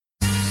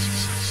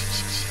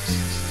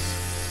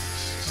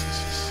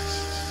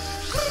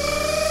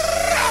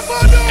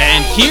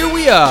Here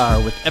we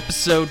are with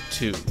episode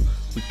 2.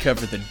 We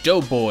cover the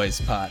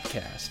Doughboys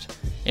podcast.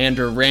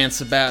 Andrew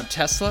rants about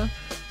Tesla.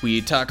 We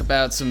talk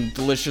about some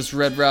delicious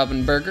Red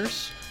Robin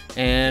burgers.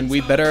 And we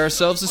better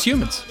ourselves as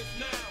humans.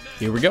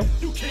 Here we go.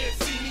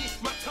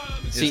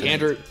 See,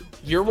 Andrew,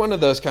 you're one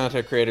of those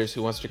content creators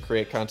who wants to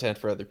create content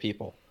for other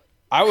people.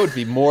 I would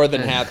be more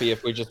than happy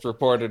if we just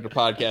reported a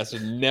podcast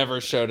and never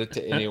showed it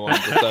to anyone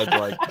besides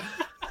like...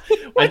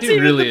 I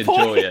do really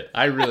enjoy it.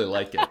 I really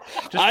like it.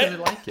 I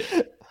like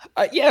it.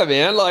 Yeah,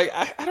 man. Like,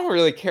 I don't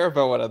really care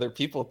about what other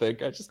people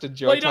think. I just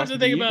enjoy. Well, you don't have to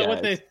think you about guys.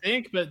 what they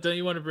think, but don't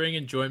you want to bring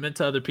enjoyment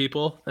to other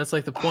people? That's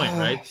like the point,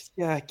 right?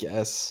 Yeah, I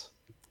guess.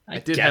 I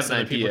did have an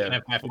other people idea. can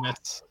have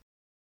happiness.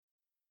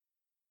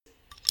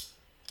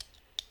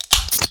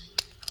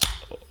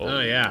 Oh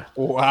yeah.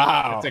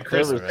 Wow. It's a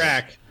crisp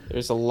crack.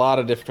 There's a lot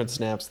of different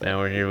snaps there.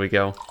 Now here we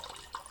go.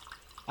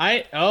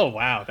 Oh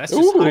wow, that's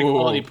just high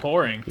quality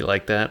pouring. You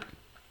like that?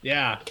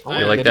 Yeah.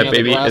 You like that,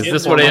 baby? Is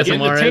this what Get the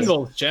ASMR is?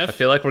 tingles, Jeff. I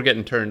feel like we're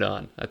getting turned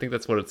on. I think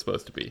that's what it's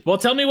supposed to be. Well,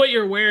 tell me what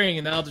you're wearing,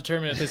 and then I'll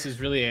determine if this is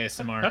really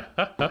ASMR.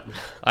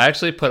 I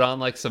actually put on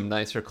like some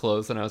nicer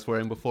clothes than I was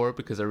wearing before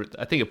because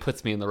I think it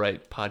puts me in the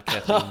right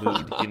podcasting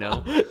mood, you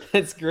know?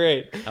 That's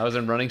great. I was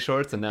in running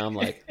shorts and now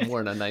I'm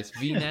wearing a nice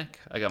V-neck.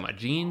 I got my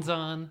jeans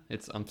on.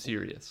 I'm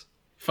serious.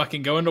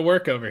 Fucking going to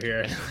work over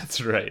here. That's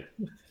right.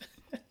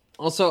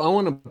 Also, I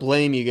want to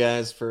blame you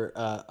guys for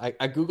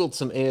I googled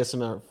some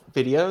ASMR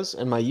videos,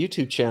 and my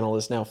YouTube channel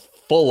is now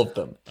full of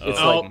them. It's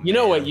you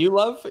know what you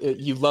love?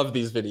 You love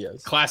these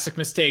videos. Classic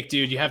mistake,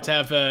 dude. You have to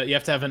have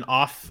an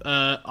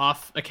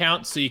off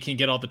account so you can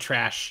get all the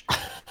trash.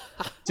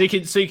 so you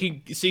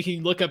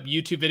can look up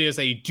YouTube videos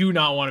that you do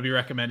not want to be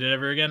recommended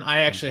ever again. I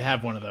actually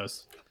have one of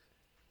those.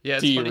 Yeah,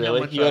 it's Do you funny how really?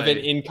 much You have an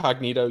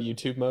incognito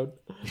YouTube mode?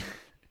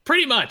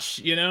 Pretty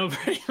much,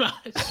 pretty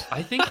much.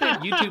 I think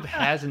that YouTube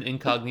has an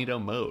incognito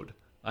mode.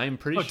 I'm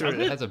pretty sure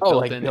it has a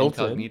built-in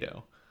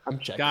incognito. I'm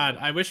checking. God,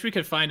 I wish we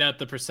could find out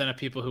the percent of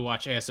people who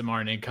watch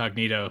ASMR in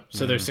incognito,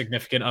 so their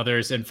significant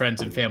others and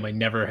friends and family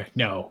never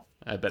know.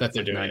 I bet that it's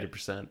they're like doing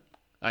 90%.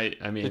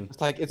 I mean,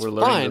 It's like it's we're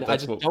learning fine. that I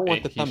that's just what don't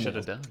want the he should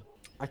have thumbnails. done.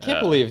 I can't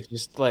believe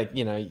just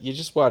you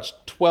just watch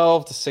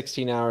 12 to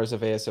 16 hours of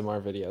ASMR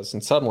videos,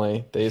 and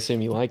suddenly they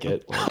assume you like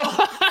it.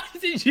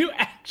 Did you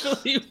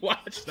actually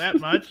watch that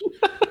much?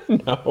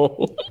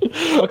 No.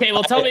 Okay,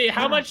 well, tell me,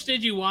 how much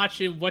did you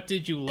watch and what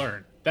did you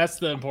learn? That's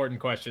the important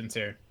questions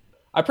here.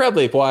 I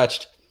probably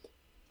watched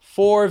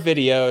 4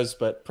 videos,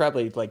 but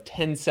probably like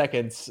 10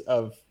 seconds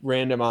of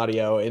random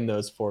audio in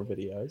those 4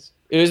 videos.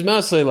 It was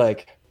mostly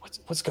like,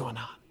 what's going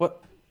on?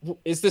 What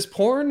is this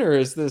porn or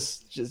is this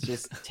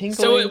just tingling?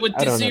 So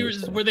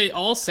were they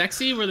all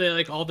sexy? Were they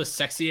like all the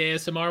sexy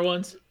ASMR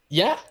ones?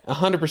 Yeah,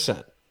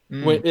 100%.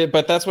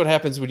 But that's what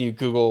happens when you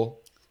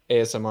Google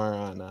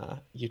ASMR on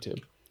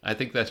YouTube. I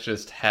think that's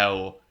just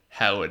how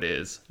it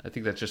is. I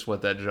think that's just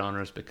what that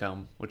genre's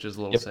become, which is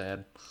a little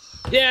sad.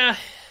 Yeah,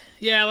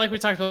 like we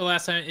talked about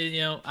last time.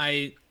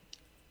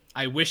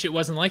 I wish it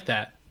wasn't like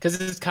that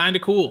because it's kind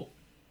of cool.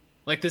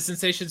 Like the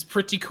sensation's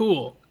pretty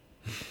cool,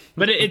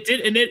 but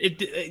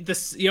the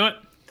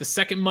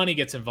second money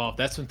gets involved,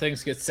 that's when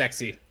things get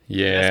sexy.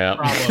 Yeah,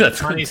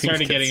 that's when money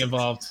started getting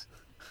involved.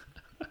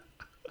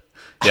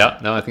 Yeah,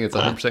 no, I think it's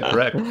 100%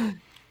 correct.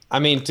 I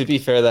mean, to be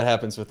fair, that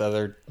happens with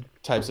other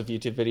types of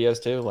YouTube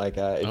videos too. Like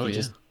if you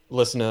just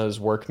listen to those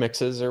work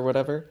mixes or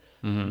whatever,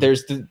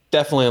 there's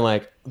definitely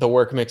like the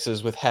work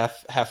mixes with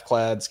half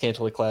clad,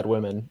 scantily clad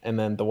women, and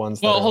then the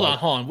ones. Well, hold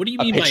on. What do you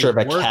mean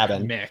by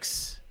work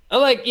mix?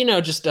 Like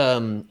just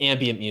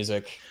ambient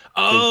music.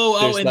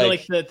 Oh, and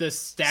like the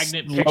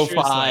stagnant pictures,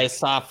 lo-fi,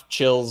 soft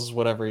chills,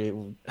 whatever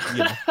you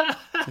know.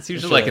 It's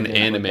usually like an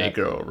anime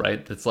girl,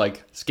 right? That's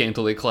like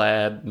scantily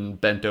clad and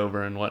bent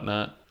over and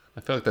whatnot. I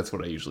feel like that's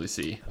what I usually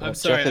see. I'm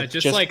sorry, I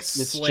just like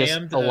it's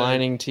slammed. Just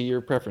aligning to your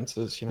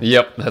preferences.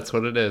 Yep, that's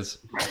what it is.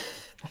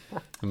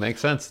 It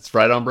makes sense. It's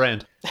right on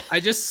brand.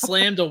 I just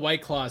slammed a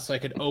White Claw so I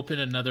could open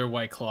another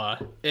White Claw,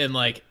 and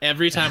like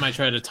every time I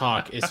try to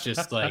talk, it's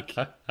just like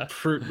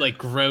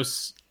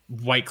gross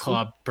White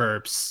Claw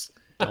burps.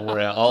 Don't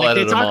worry, I'll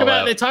edit them all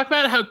out. They talk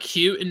about how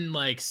cute and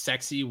like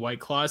sexy White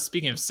Claws.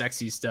 Speaking of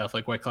sexy stuff,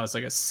 like White Claw's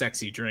like a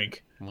sexy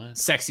drink,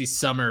 sexy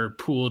summer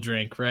pool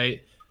drink,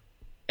 right?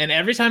 And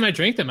every time I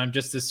drink them, I'm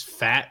just this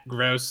fat,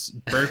 gross,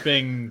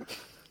 burping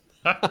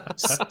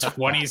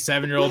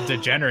 27-year-old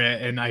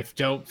degenerate, and I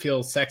don't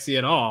feel sexy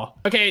at all.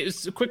 Okay,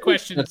 it's a quick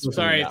question.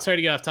 Sorry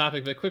to get off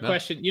topic, but quick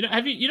question. You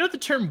know the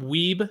term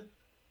weeb? Have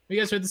you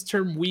guys heard this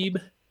term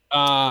weeb?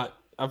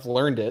 I've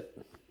learned it.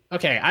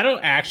 Okay, I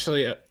don't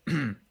actually.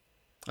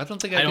 I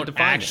don't think I can don't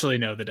define actually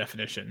know the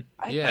definition.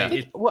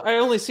 I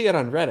only see it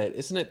on Reddit.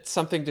 Isn't it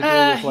something to do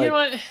with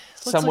like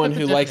someone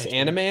who likes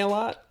anime a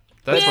lot?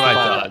 That's what I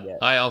thought.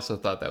 I also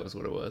thought that was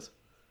what it was.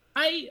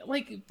 I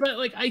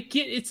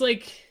get it's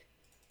like.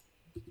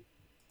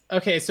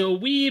 Okay, so a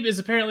weeb is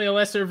apparently a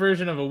lesser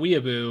version of a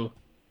weeaboo.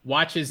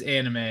 Watches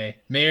anime,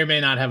 may or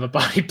may not have a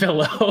body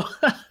pillow.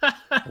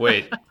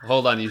 Wait,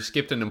 hold on. You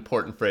skipped an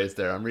important phrase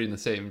there. I'm reading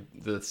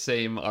the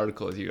same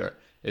article as you are.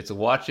 It's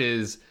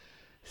watches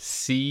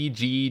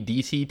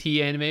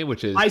CGDCT anime,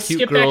 which is I cute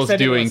skipped that 'cause girls I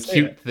didn't wanna doing say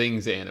cute it.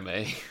 things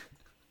anime.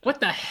 What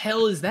the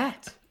hell is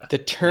that? The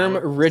term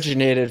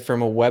originated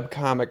from a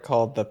webcomic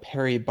called The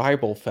Perry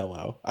Bible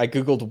Fellow. I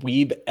googled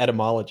weeb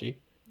etymology.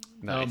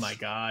 Nice. Oh my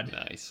god.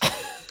 Nice.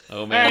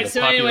 Oh man, Alright, the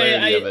so anyway,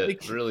 popularity of I-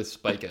 it really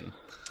spiking.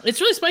 It's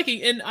really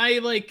spiking, and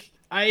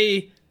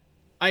I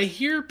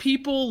hear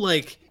people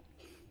like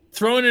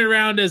throwing it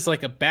around as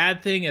like a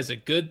bad thing, as a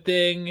good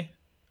thing.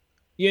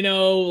 You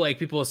know, like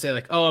people will say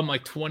like, "Oh, I'm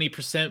like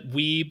 20%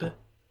 weeb,"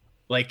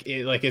 like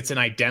it's an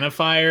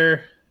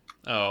identifier.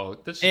 Oh,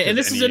 this And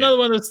this is another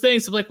one of those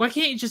things. I'm like, why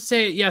can't you just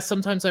say, "Yeah,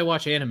 sometimes I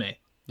watch anime,"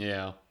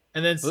 Yeah.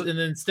 and then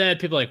instead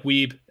people are like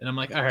weeb, and I'm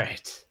like, all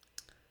right.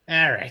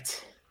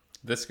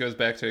 This goes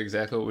back to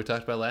exactly what we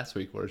talked about last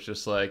week, where it's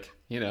just like,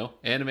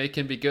 anime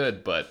can be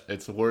good, but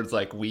it's words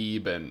like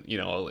weeb and,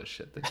 all this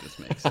shit that just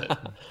makes it.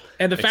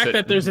 And the fact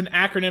that there's an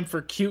acronym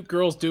for cute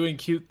girls doing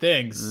cute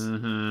things.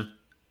 Mm-hmm.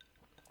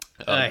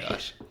 Oh, Ay.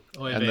 gosh.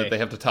 Oy And vey. that they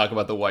have to talk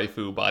about the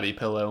waifu body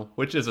pillow,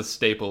 which is a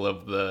staple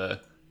of the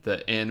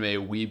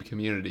anime weeb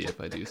community, if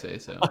I do say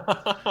so.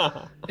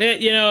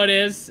 It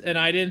is, and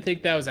I didn't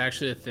think that was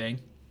actually a thing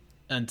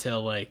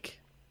until like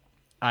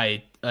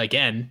I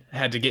again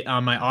had to get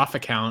on my off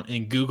account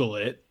and Google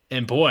it,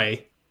 and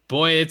boy,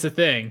 it's a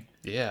thing.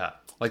 Yeah.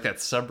 Like that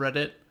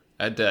subreddit.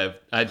 I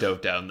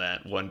dove down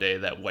that one day,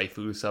 that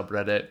waifu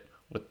subreddit.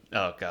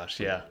 Oh, gosh,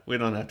 yeah. We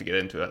don't have to get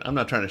into it. I'm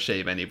not trying to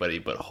shame anybody,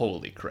 but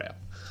holy crap.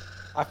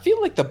 I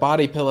feel like the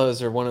body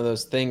pillows are one of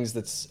those things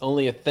that's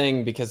only a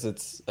thing because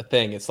it's a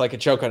thing. It's like a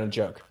joke on a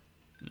joke.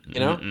 You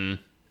know?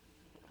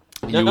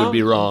 You No. would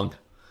be wrong.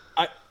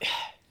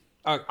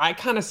 I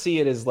kind of see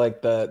it as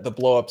like the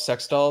blow up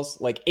sex dolls.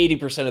 Like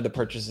 80% of the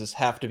purchases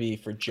have to be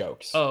for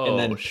jokes. Oh, and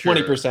then sure.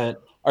 20%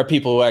 are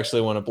people who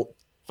actually want to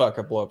fuck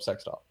a blow up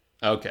sex doll.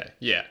 Okay,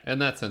 yeah. In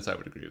that sense, I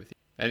would agree with you.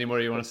 Any more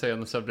you want to say on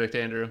the subject,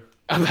 Andrew?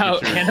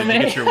 About anime? Did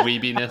you get your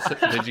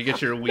weebiness? Did you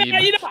get your weeb?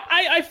 Yeah,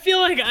 I feel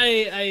like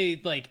I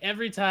like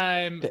every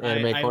time The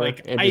anime I corner?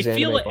 like I Andrew's feel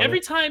anime like corner? every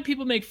time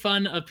people make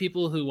fun of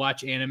people who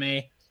watch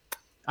anime,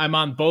 I'm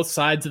on both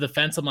sides of the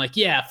fence. I'm like,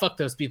 yeah, fuck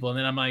those people, and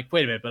then I'm like,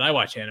 wait a minute, but I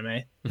watch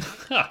anime.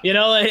 I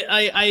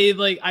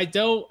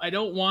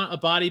don't want a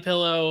body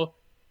pillow,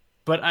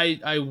 but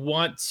I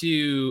want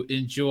to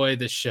enjoy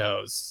the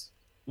shows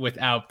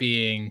without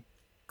being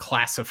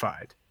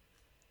classified.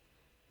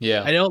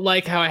 Yeah. I don't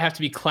like how I have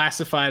to be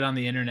classified on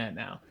the internet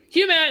now.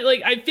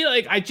 I feel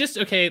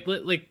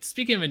like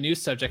speaking of a news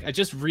subject, I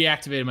just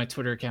reactivated my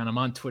Twitter account. I'm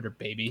on Twitter,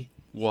 baby.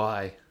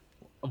 Why?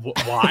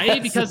 Why?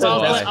 Because I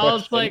That's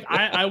was the like,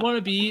 I want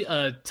to be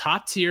a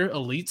top tier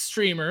elite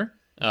streamer.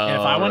 And if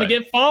Oh, I want right. to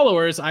get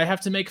followers, I have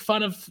to make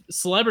fun of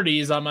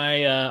celebrities on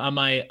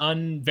my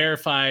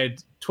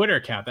unverified Twitter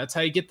account. That's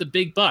how you get the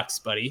big bucks,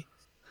 buddy.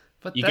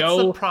 But You that's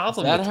go- the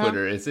problem Is that with how-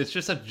 Twitter. Is it's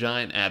just a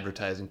giant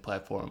advertising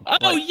platform. Oh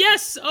Like,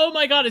 yes! Oh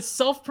my god, it's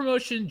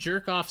self-promotion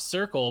jerk off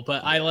circle.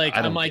 But I don't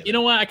I'm like, get you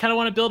know what? I kind of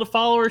want to build a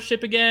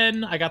followership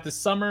again. I got this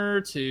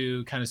summer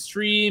to kind of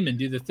stream and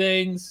do the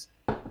things.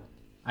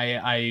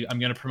 I'm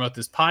gonna promote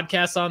this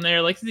podcast on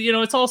there. Like,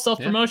 it's all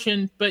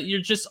self-promotion, but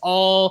you're just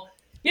all,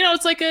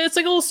 it's like a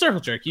little circle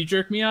jerk. You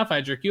jerk me off,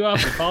 I jerk you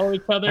off. We follow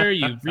each other.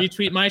 You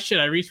retweet my shit,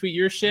 I retweet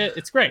your shit.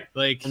 It's great.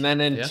 Like, And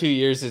then in Yeah. 2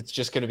 years, it's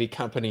just going to be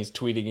companies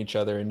tweeting each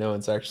other, and no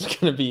one's actually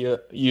going to be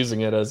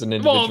using it as an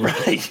individual. well,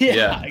 right?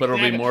 yeah, but it'll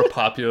be exactly. more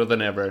popular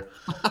than ever.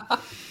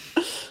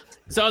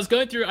 So I was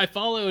going through. I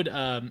followed.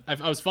 I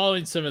was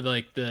following some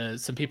of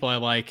some people I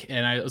like,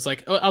 and I was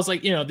like,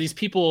 these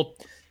people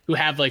who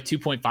have like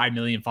 2.5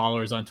 million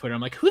followers on Twitter.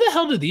 I'm like, who the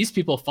hell do these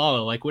people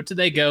follow? Like, what do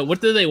they go?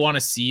 What do they want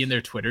to see in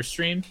their Twitter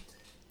stream?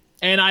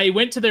 And I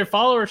went to their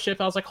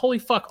followership. I was like, holy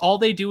fuck! All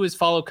they do is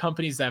follow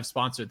companies that have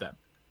sponsored them.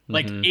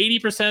 Like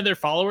 80% of their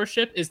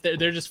followership is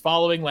they're just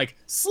following like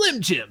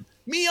Slim Jim,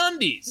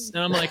 MeUndies,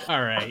 and I'm like,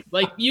 all right,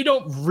 like you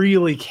don't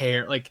really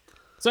care. Like,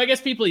 so I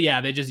guess people,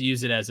 they just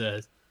use it as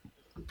a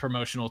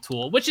promotional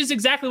tool, which is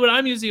exactly what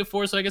I'm using it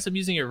for. So I guess I'm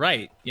using it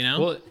right,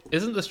 Well,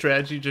 isn't the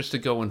strategy just to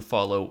go and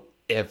follow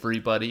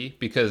everybody?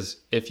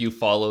 Because if you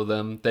follow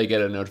them, they get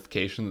a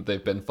notification that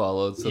they've been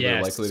followed, so they're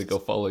Yes. likely to go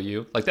follow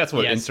you. Like that's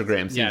what Yes.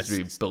 Instagram seems Yes.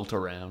 to be built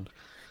around.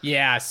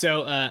 Yeah.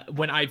 So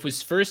when I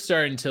was first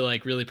starting to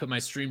like really put my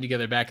stream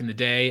together back in the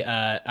day,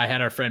 I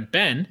had our friend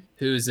Ben,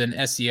 who's an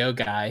SEO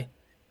guy.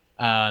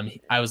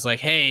 I was like,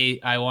 hey,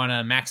 I want to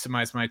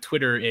maximize my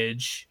Twitter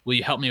edge. Will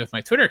you help me with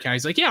my Twitter account?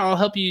 He's like, yeah, I'll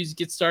help you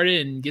get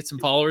started and get some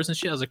followers and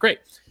shit. I was like, great.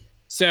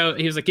 So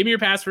he was like, give me your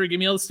password, give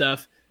me all the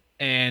stuff,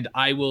 and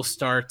I will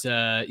start,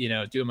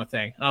 doing my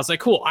thing. And I was like,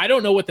 cool. I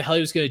don't know what the hell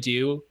he was going to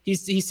do. He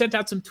sent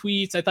out some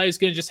tweets. I thought he was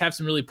going to just have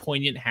some really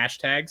poignant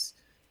hashtags.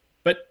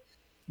 But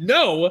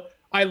no,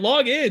 I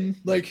log in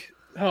like,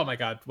 oh my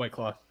God, White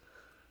Claw.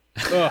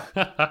 Ugh.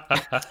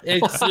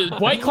 It's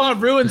White Claw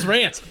ruins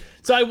rant.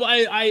 So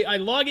I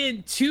log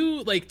in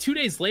 2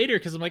 days later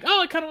because I'm like,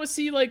 oh, I kind of want to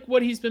see like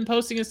what he's been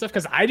posting and stuff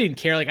because I didn't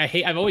care. Like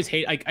I've always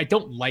hated. I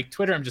don't like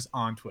Twitter. I'm just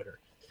on Twitter.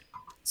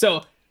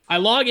 So I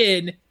log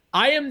in.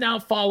 I am now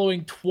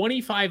following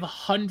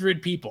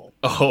 2,500 people,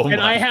 Oh,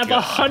 and I have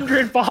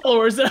 100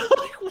 followers. And I'm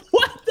like,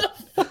 what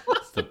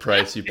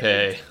price you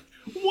pay.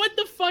 What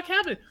the fuck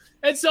happened?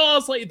 And so I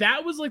was like,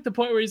 that was like the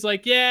point where he's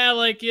like, yeah,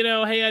 like, you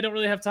know, hey, I don't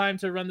really have time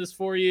to run this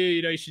for you.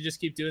 You know, you should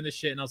just keep doing this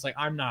shit. And I was like,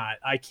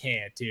 I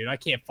can't, dude. I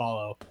can't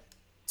follow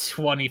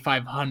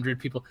 2,500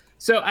 people.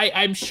 So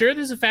I'm sure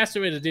there's a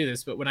faster way to do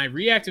this. But when I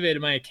reactivated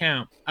my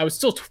account, I was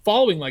still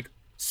following like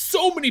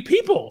so many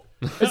people.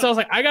 And so I was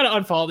like, I got to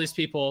unfollow these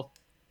people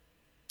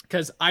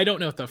because I don't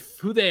know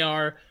who they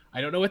are. I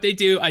don't know what they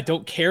do. I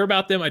don't care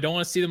about them. I don't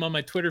want to see them on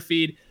my Twitter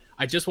feed.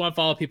 I just want to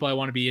follow people I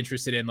want to be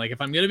interested in. Like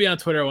if I'm going to be on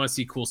Twitter, I want to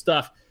see cool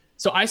stuff.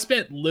 So I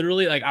spent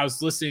literally like I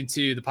was listening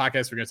to the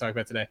podcast we're going to talk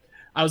about today.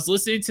 I was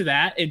listening to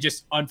that and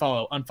just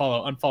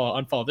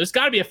unfollow. There's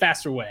got to be a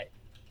faster way.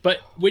 But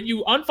when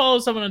you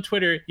unfollow someone on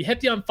Twitter, you hit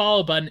the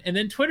unfollow button, and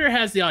then Twitter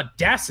has the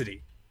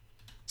audacity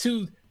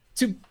to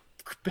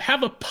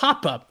have a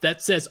pop-up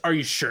that says, "Are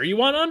you sure you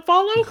want to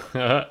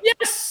unfollow?"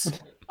 Yes,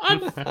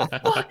 I'm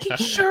fucking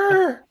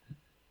sure.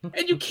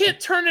 And you can't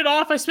turn it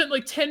off. I spent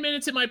like 10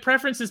 minutes in my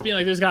preferences being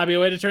like, "There's got to be a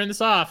way to turn this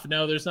off."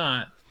 No, there's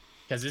not,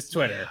 because it's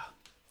Twitter.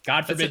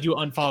 God forbid you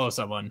unfollow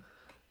someone.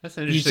 That's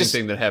an interesting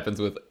thing that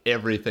happens with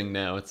everything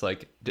now. It's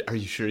like, are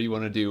you sure you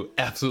want to do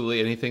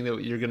absolutely anything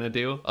that you're going to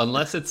do?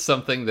 Unless it's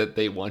something that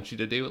they want you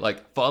to do.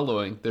 Like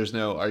following, there's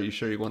no, are you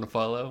sure you want to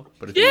follow?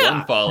 But if you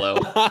unfollow,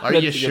 are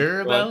you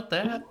sure about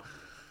that?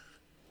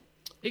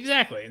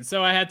 Exactly. And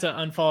so I had to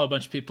unfollow a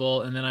bunch of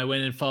people, and then I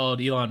went and followed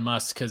Elon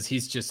Musk because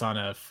he's just on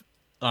a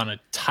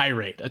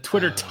tirade, a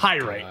Twitter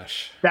tirade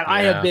that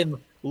I have been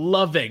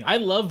loving. I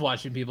love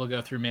watching people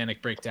go through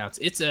manic breakdowns.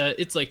 It's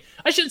like,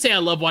 I shouldn't say I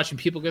love watching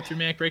people go through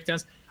manic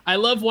breakdowns. I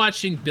love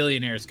watching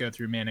billionaires go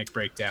through manic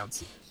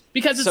breakdowns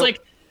because it's like,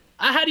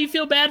 how do you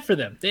feel bad for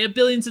them? They have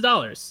billions of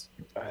dollars.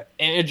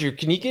 Andrew,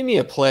 can you give me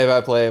a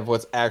play-by-play of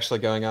what's actually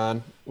going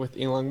on with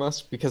Elon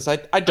Musk? Because I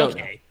don't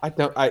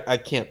know. I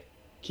can't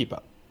keep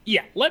up.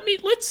 Yeah,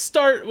 let's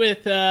start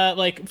with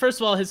like, first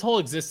of all, his whole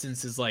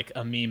existence is like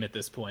a meme at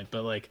this point,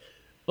 but like,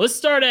 let's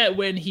start at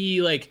when he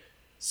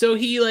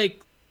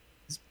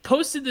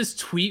posted this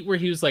tweet where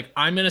he was like,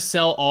 "I'm gonna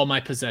sell all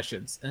my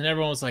possessions," and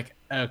everyone was like,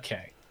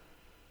 "Okay,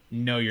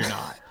 no, you're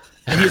not."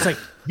 And he was like,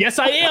 "Yes,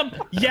 I am.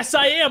 Yes,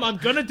 I am. I'm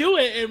gonna do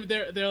it."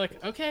 And they're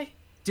like, "Okay,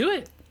 do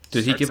it."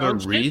 Did he give a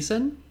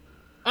reason?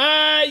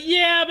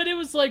 Yeah, but it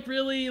was like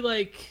really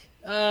like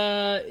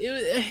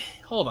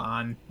hold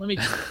on, let me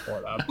just pull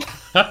it up.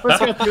 Let's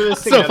go through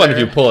this together. So fun if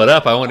you pull it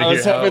up. I want to hear. I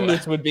was hoping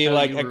this would be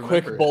like a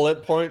quick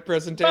bullet point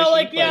presentation. Well,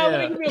 like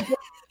let me give you a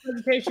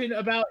presentation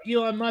about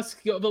Elon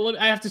Musk, but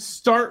I have to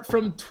start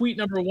from tweet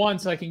number 1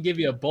 so I can give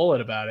you a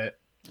bullet about it.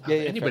 Yeah,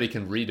 anybody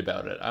can read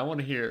about it. I want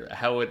to hear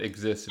how it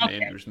exists in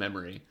Andrew's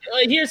memory.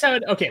 Here's how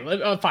it. Okay,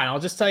 fine. I'll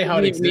just tell you how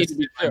it exists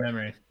in my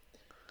memory.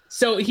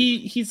 So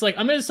he's like,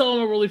 "I'm going to sell all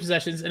my worldly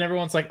possessions," and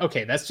everyone's like,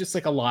 "Okay, that's just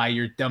like a lie.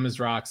 You're dumb as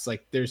rocks.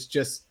 Like,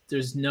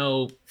 there's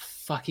no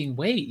fucking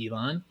way,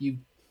 Elon. You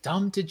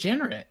dumb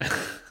degenerate.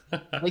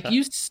 Like,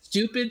 you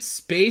stupid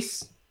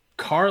space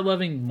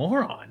car-loving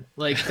moron."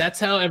 Like, that's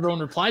how everyone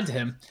replied to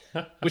him,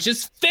 which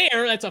is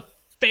fair. That's a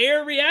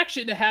fair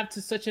reaction to have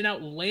to such an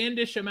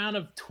outlandish amount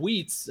of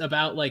tweets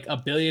about like a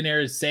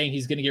billionaire saying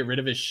he's going to get rid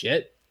of his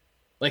shit.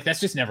 Like, that's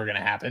just never going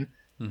to happen.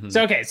 Mm-hmm.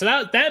 So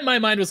that in my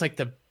mind was like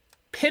the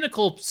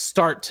pinnacle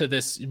start to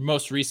this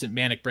most recent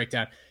manic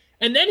breakdown.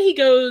 And then he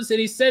goes and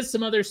he says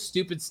some other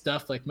stupid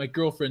stuff like, "My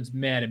girlfriend's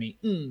mad at me."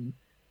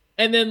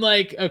 And then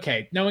like,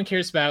 okay, no one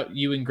cares about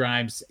you and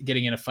Grimes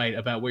getting in a fight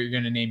about what you're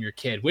going to name your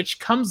kid, which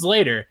comes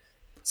later.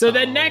 So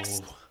then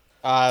next,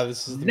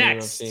 this is the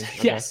next, okay.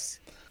 Yes,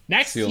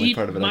 next, the only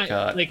part of it I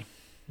caught. Like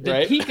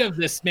the peak of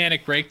this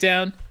manic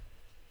breakdown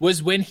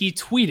was when he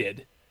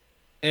tweeted.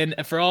 And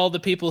for all the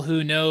people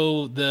who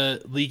know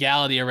the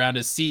legality around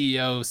a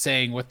CEO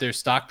saying what their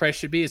stock price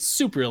should be, it's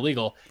super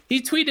illegal.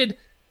 He tweeted,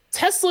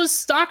 "Tesla's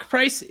stock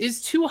price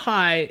is too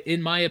high,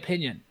 in my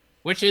opinion,"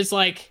 which is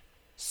like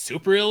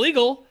super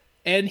illegal.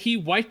 And he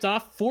wiped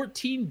off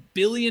 $14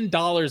 billion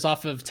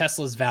off of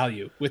Tesla's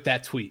value with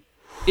that tweet.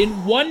 In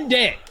one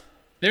day,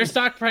 their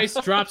stock price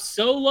dropped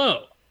so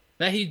low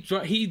that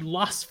he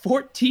lost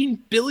 $14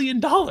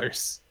 billion.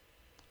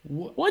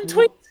 One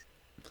tweet.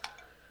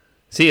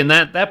 See, and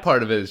that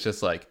part of it is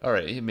just like, all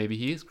right, maybe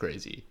he is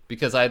crazy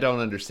because I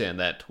don't understand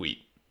that tweet.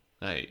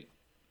 I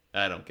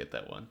don't get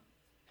that one.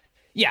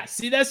 Yeah,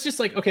 see, that's just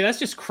like, okay, that's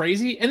just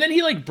crazy. And then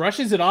he like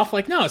brushes it off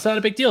like, "No, it's not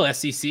a big deal,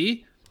 SEC.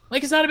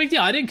 Like, it's not a big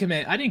deal. I didn't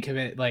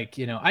commit like,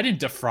 you know, I didn't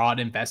defraud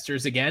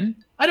investors again.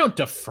 I don't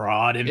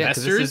defraud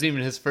investors." Yeah, this isn't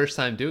even his first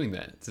time doing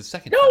that. It's his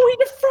second No, time. he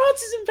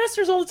defrauds his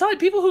investors all the time.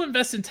 People who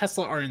invest in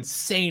Tesla are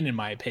insane, in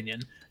my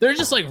opinion. They're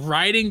just like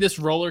riding this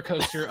roller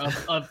coaster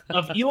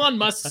of Elon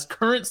Musk's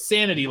current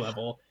sanity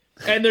level,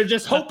 and they're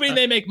just hoping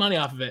they make money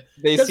off of it.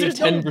 They see there's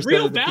 10% no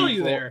real of the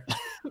value people. there.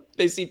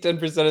 They see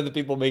 10% of the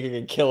people making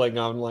a killing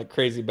on like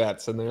crazy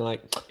bets, and they're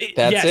like,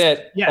 "That's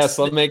it. Yes.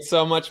 Tesla makes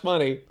so much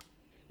money."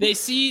 They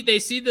see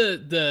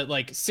the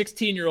like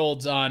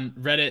 16-year-olds on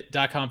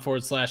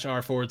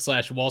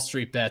reddit.com/r/Wall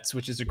Street Bets,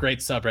 which is a great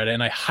subreddit,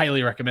 and I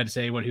highly recommend it to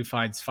anyone who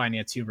finds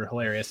finance humor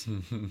hilarious.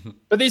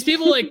 But these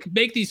people like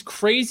make these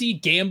crazy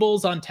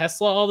gambles on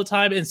Tesla all the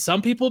time, and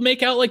some people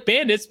make out like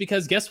bandits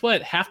because guess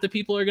what? Half the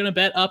people are gonna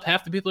bet up,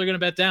 half the people are gonna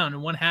bet down,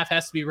 and one half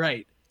has to be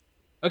right.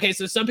 Okay,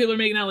 so some people are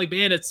making out like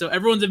bandits, so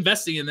everyone's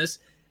investing in this.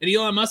 And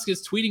Elon Musk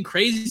is tweeting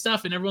crazy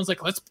stuff, and everyone's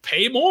like, let's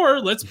pay more.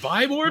 Let's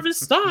buy more of his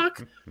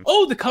stock.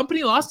 Oh, the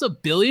company lost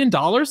 $1 billion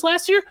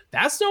last year?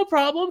 That's no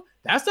problem.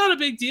 That's not a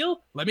big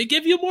deal. Let me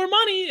give you more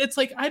money. It's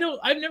like,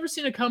 I've never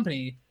seen a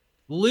company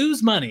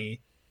lose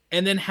money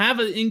and then have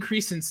an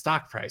increase in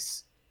stock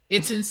price.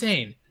 It's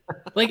insane.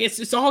 Like,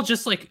 it's all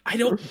just like, I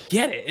don't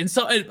get it. And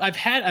so I'm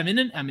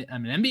an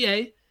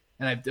MBA,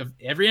 and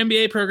every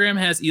MBA program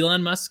has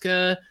Elon Musk,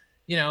 Elon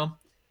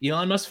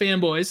Musk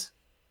fanboys.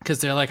 Because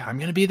they're like, I'm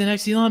going to be the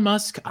next Elon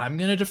Musk. I'm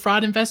going to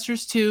defraud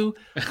investors too.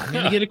 I'm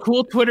going to get a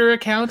cool Twitter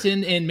account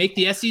and make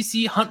the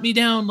SEC hunt me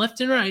down left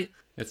and right.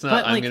 It's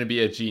not, I'm going to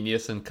be a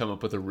genius and come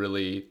up with a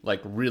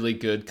really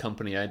good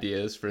company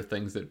ideas for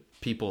things that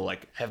people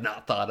like have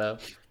not thought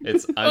of.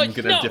 It's, I'm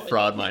going to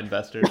defraud my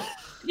investors.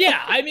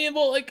 Yeah. I mean,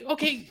 well, like,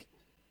 okay,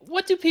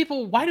 why do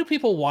people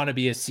want to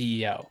be a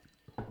CEO?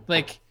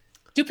 Like,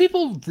 do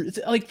people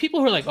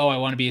who are like, oh, I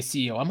want to be a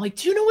CEO? I'm like,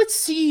 do you know what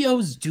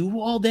CEOs do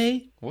all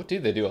day? What do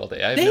they do all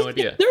day? I have no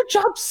idea. Their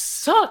job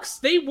sucks.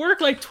 They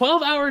work like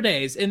 12-hour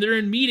days, and they're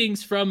in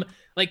meetings from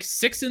like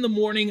 6 a.m.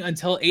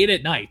 until 8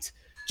 p.m.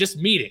 Just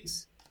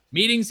meetings,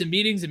 and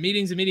meetings.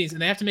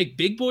 And they have to make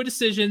big boy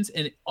decisions,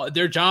 and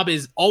their job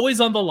is always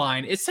on the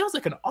line. It sounds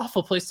like an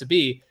awful place to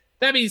be.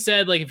 That being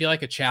said, like if you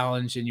like a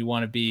challenge and you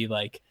want to be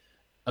like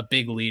a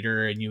big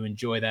leader and you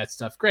enjoy that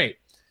stuff, great.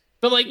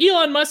 But like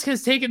Elon Musk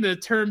has taken the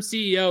term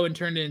CEO and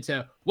turned it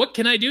into what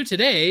can I do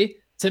today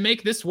to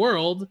make this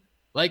world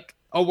like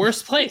a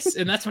worse place?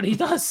 And that's what he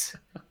does.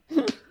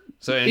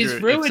 So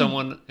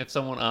Andrew, if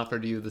someone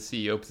offered you the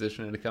CEO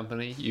position in a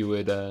company,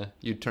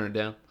 you'd turn it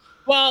down?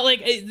 Well,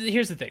 like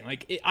here's the thing.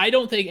 Like I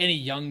don't think any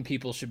young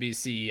people should be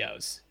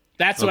CEOs.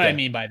 That's what I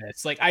mean by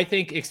this. Like I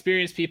think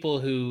experienced people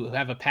who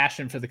have a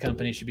passion for the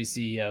company should be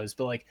CEOs.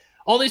 But like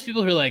all these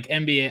people who are like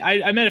MBA,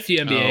 I met a few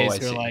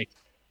MBAs who are like,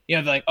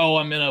 they're like, oh,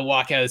 I'm going to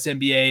walk out of this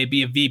MBA,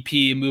 be a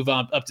VP, and move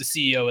on up to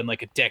CEO in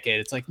like a decade.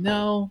 It's like,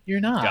 no, you're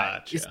not.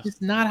 Gotcha. It's just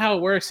not how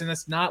it works. And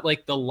that's not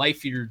like the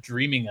life you're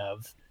dreaming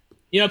of.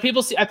 I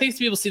think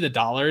people see the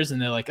dollars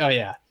and they're like, oh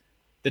yeah,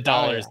 the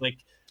dollars. Like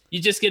you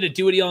just get to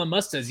do what Elon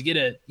Musk does. You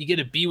get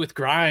to be with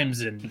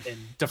Grimes and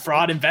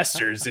defraud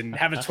investors and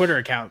have a Twitter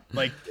account.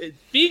 Like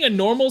being a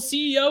normal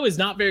CEO is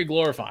not very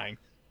glorifying.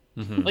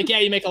 Mm-hmm. Like, yeah,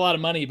 you make a lot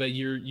of money, but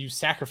you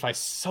sacrifice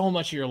so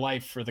much of your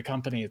life for the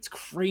company. It's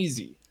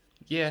crazy.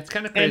 Yeah, it's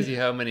kind of crazy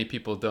how many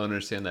people don't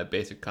understand that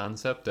basic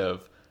concept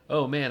of,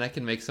 oh man, I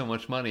can make so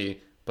much money,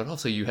 but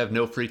also you have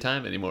no free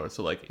time anymore.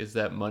 So like, is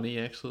that money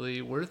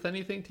actually worth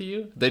anything to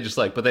you? They just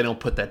like, but they don't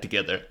put that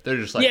together. They're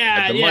just like,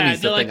 the money's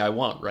the thing I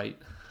want, right?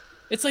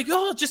 It's like,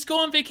 oh, just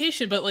go on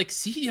vacation. But like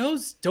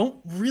CEOs don't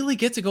really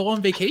get to go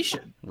on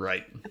vacation.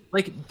 Right.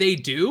 Like they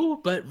do,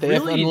 but they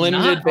really have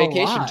unlimited not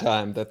vacation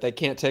time that they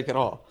can't take at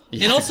all.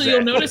 Yeah, and also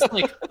you'll notice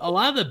like a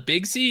lot of the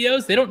big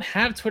CEOs, they don't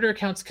have Twitter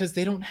accounts because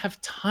they don't have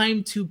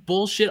time to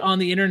bullshit on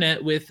the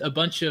internet with a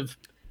bunch of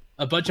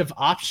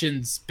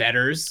options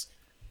betters,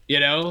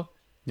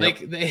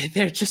 like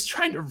they're just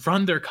trying to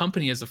run their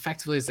company as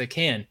effectively as they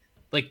can,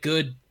 like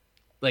good,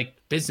 like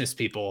business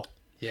people.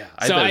 Yeah.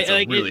 I bet it's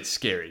a really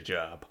scary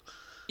job.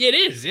 It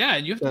is. Yeah.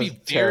 And you have to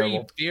be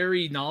very,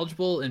 very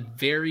knowledgeable and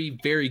very,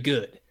 very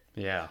good.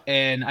 Yeah.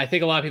 And I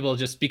think a lot of people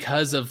just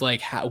because of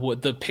like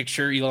what the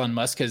picture Elon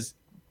Musk has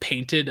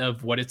painted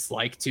of what it's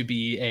like to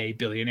be a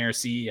billionaire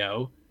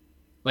CEO,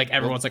 like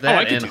everyone's like,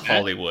 I can do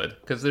Hollywood,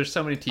 because the's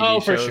so many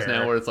TV shows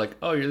now where it's like,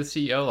 oh, you're the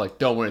CEO, like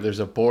don't worry, there's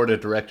a board of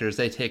directors,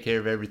 they take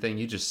care of everything,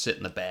 you just sit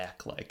in the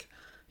back, like,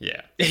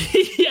 yeah.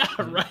 Yeah,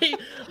 right.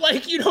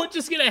 Like you don't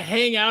just get to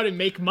hang out and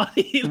make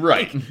money.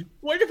 Right. Like,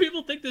 where do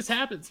people think this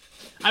happens?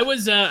 I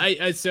was I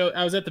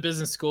was at the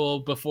business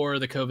school before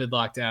the COVID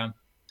lockdown,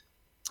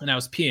 and I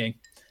was peeing,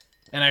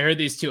 and I heard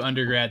these two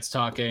undergrads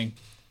talking.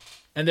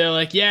 And they're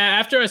like, yeah,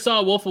 after I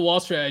saw Wolf of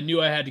Wall Street, I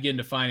knew I had to get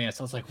into finance.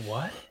 I was like,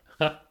 what?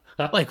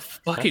 Like,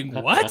 fucking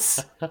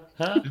what?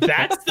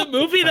 That's the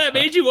movie that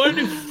made you want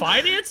to do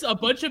finance? A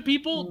bunch of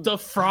people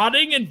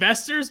defrauding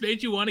investors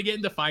made you want to get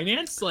into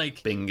finance?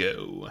 Like,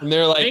 bingo. And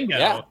they're like,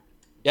 bingo.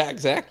 Yeah,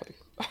 exactly.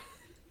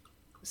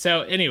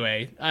 So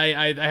anyway,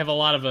 I have a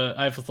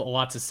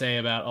lot to say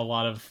about a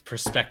lot of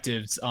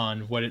perspectives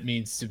on what it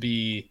means to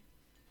be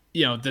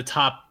the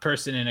top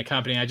person in a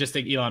company. I just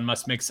think Elon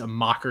Musk makes a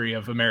mockery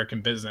of American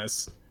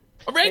business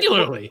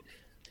regularly.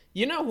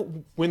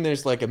 When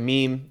there's like a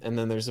meme and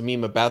then there's a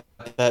meme about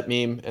that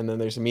meme and then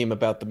there's a meme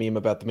about the meme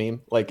about the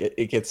meme, like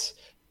it gets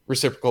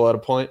reciprocal at a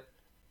point.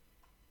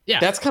 Yeah.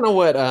 That's kind of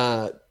what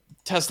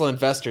Tesla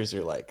investors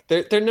are like.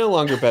 They're no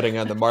longer betting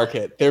on the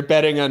market. They're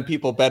betting on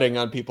people betting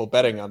on people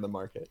betting on the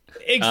market.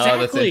 Exactly. Oh,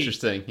 that's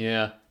interesting.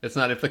 Yeah. It's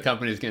not if the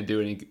company's going to do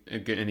any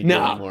good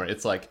anymore.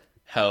 It's like,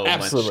 how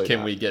Absolutely much can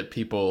not. we get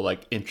people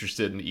like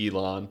interested in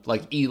Elon?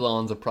 Like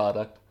Elon's a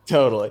product.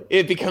 Totally.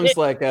 It becomes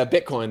like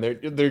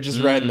Bitcoin. They're just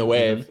riding the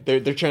wave. They're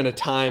trying to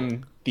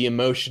time the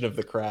emotion of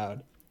the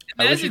crowd.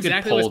 I wish That's you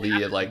exactly could what's poll the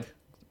happening. like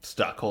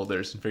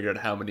stockholders and figure out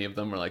how many of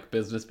them are like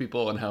business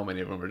people and how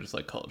many of them are just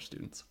like college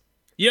students.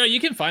 You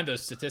can find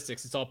those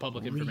statistics. It's all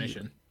public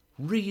information.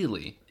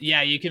 Really?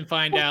 Yeah, you can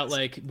find out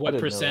like what didn't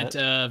know percent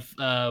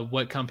of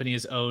what company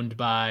is owned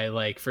by,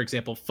 like, for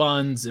example,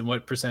 funds, and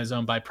what percent is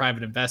owned by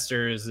private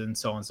investors, and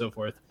so on and so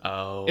forth.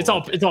 Oh, It's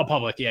all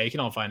public. Yeah, you can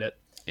all find it.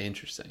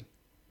 interesting.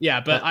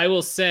 Yeah, but I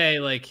will say,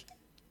 like,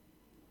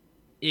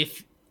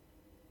 if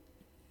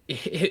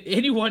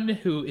anyone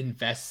who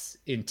invests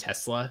in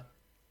Tesla,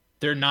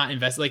 they're not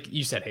investing, like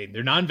you said, hey,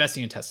 they're not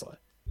investing in Tesla.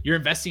 You're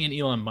investing in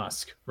Elon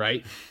Musk,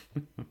 right?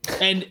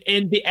 and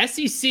the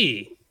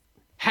SEC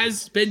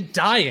has been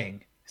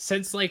dying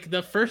since like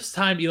the first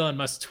time Elon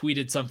Musk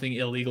tweeted something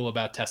illegal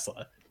about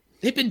Tesla.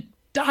 They've been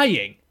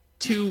dying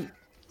to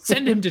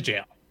send him to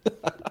jail.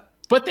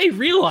 But they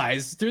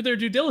realized through their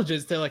due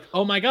diligence, they're like,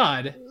 oh my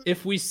God,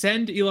 if we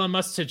send Elon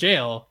Musk to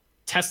jail,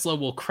 Tesla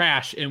will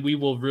crash and we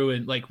will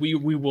ruin, like we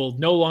will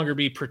no longer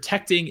be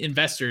protecting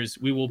investors.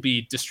 We will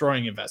be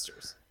destroying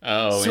investors.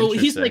 Oh, So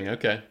he's interesting. like-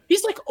 Okay.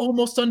 He's like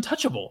almost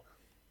untouchable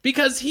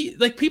because he,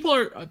 like, people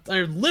are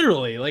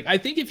literally like, I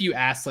think if you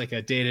ask like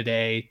a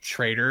day-to-day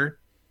trader,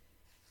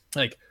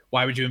 like,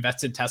 why would you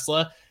invest in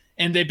Tesla?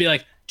 And they'd be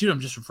like, dude, I'm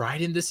just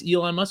riding this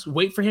Elon Musk.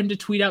 Wait for him to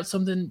tweet out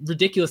something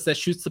ridiculous that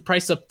shoots the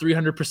price up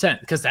 300%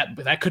 because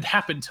that could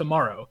happen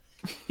tomorrow.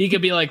 He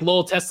could be like,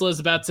 lol, Tesla is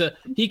about to,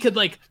 he could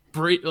like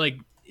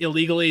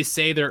illegally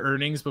say their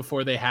earnings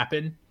before they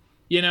happen,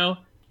 you know?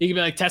 He could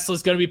be like,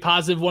 Tesla's going to be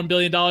positive $1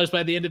 billion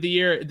by the end of the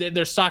year.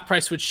 Their stock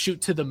price would shoot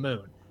to the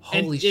moon.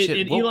 Holy shit!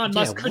 And What- Elon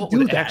Musk could what do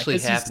would that actually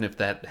 'cause he's- happen if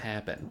that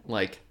happened?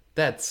 Like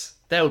that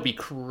would be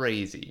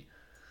crazy.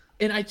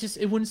 And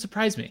it wouldn't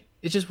surprise me.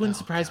 It just wouldn't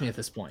surprise me at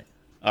this point.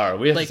 All right,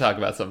 we have Like- to talk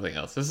about something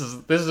else. This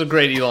is a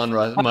great Elon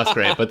Musk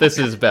rant, but this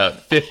is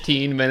about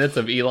 15 minutes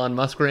of Elon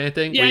Musk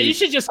ranting. Yeah, you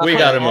should just we cut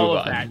gotta all move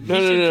of on. that. You No,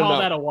 should no, call no.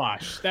 that a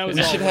wash. That was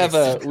We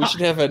all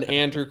should have an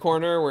Andrew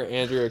corner where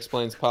Andrew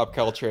explains pop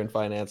culture and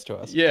finance to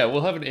us. Yeah,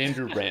 we'll have an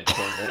Andrew rant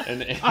corner,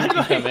 and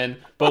Andrew can come in,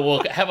 but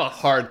we'll have a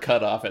hard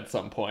cutoff at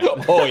some point.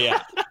 Oh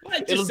yeah.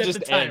 Just set the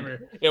timer.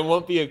 end. It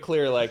won't be a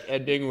clear like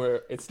ending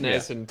where it's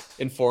nice and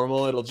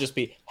informal. It'll just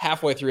be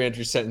halfway through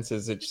Andrew's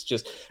sentences. It's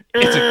just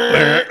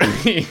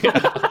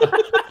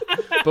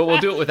But we'll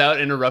do it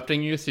without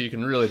interrupting you, so you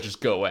can really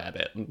just go at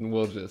it. And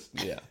we'll just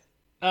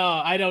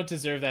Oh, I don't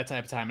deserve that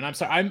type of time. And I'm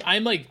sorry.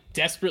 I'm like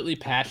desperately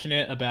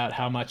passionate about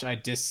how much I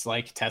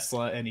dislike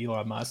Tesla and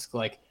Elon Musk.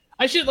 Like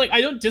I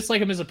don't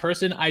dislike him as a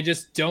person. I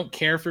just don't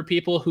care for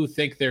people who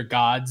think they're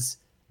gods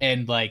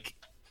and like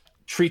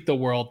treat the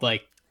world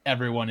like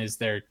everyone is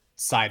their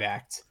side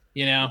act.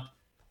 You know?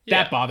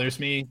 Yeah. That bothers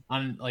me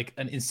on like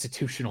an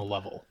institutional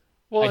level.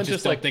 Well, I and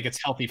just don't think it's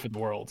healthy for the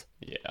world.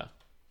 Yeah.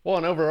 Well,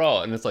 and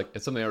overall, and it's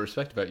something I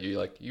respect about you.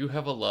 Like, you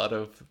have a lot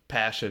of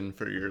passion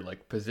for your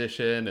like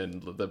position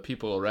and the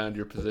people around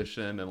your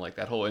position and like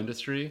that whole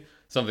industry.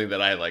 Something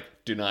that I like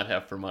do not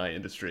have for my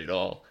industry at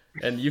all.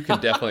 And you can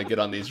definitely get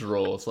on these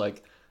roles.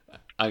 Like,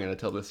 I'm gonna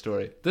tell this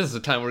story. This is the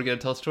time we're gonna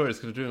tell stories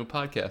because we're doing a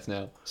podcast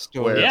now.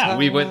 Where Yeah.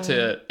 we went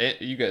to.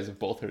 You guys have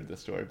both heard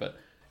this story, but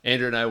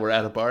Andrew and I were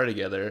at a bar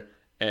together.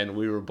 And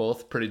we were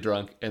both pretty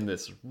drunk, and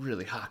this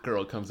really hot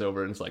girl comes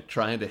over and is like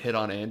trying to hit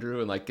on Andrew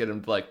and like get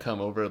him to like come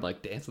over and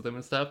like dance with him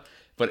and stuff.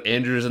 But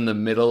Andrew's in the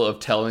middle of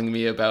telling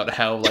me about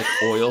how like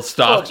oil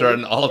stocks are at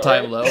an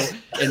all-time low,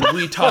 and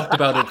we talked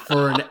about it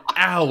for an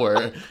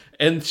hour.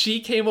 And she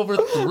came over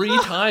 3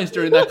 times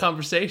during that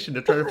conversation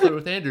to try to flirt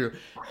with Andrew,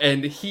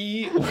 and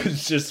he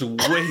was just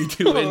way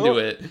too into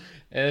it.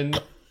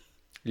 And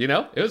you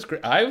know, it was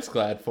great. I was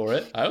glad for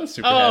it. I was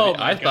super Oh, happy.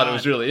 my I thought it God.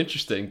 was really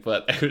interesting,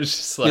 but it was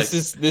just like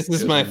this it is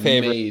was my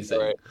favorite. amazing.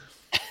 Story.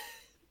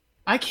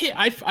 I can't.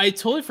 I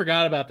totally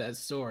forgot about that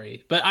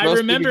story, but I Most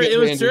remember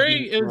people it get was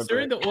Andrew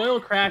during Dean the oil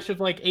crash of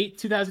like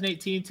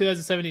 2018,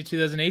 2017,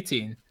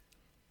 2018.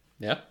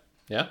 Yeah,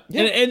 yeah.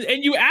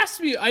 And you asked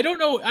me. I don't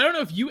know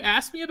if you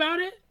asked me about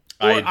it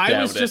or I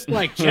I was doubt it. just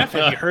like, Jeff,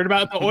 have you heard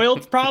about the oil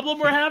problem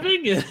we're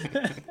having?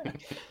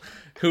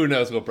 Who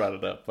knows what brought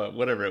it up? But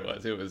whatever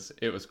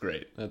it was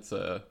great. That's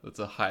a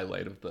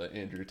highlight of the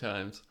Andrew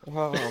times.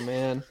 Oh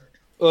man.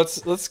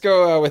 Let's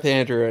go with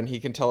Andrew, and he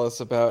can tell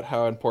us about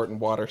how important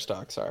water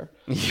stocks are.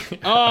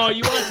 Oh,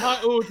 you want to talk?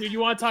 Oh, dude, you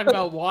want to talk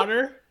about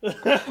water?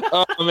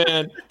 Oh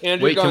man,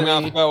 Andrew Wait, can going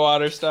off we- about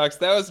water stocks.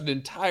 That was an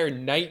entire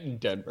night in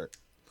Denver.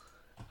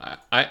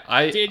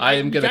 I Did-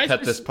 am you gonna guys cut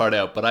just- this part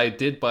out, but I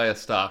did buy a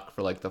stock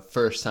for like the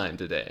first time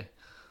today.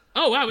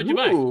 Oh wow, what'd you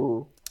buy?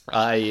 Ooh.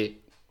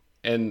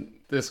 And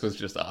this was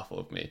just awful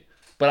of me.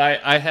 But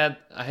I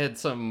had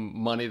some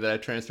money that I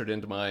transferred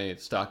into my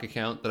stock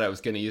account that I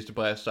was going to use to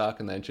buy a stock,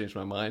 and then I changed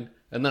my mind.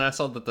 And then I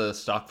saw that the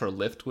stock for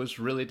Lyft was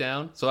really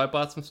down, so I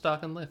bought some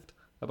stock in Lyft.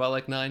 I bought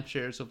like 9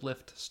 shares of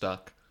Lyft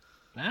stock.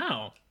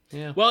 Wow.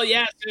 Yeah. Well,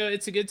 yeah. So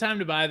it's a good time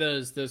to buy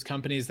those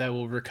companies that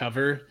will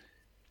recover.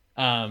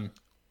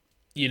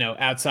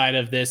 outside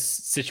of this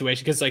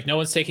situation, because like no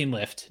one's taking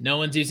Lyft, no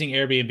one's using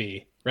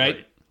Airbnb,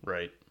 right?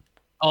 Right.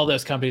 All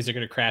those companies are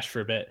going to crash for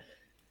a bit.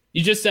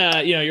 You just,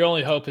 your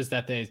only hope is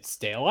that they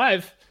stay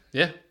alive.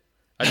 Yeah.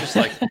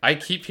 I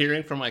keep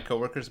hearing from my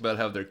coworkers about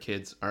how their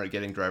kids aren't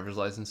getting driver's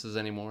licenses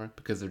anymore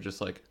because they're just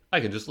like, I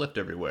can just Lyft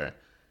everywhere.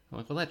 I'm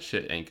like, well, that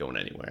shit ain't going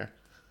anywhere.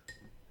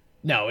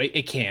 No,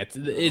 it can't.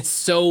 It's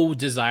so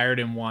desired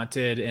and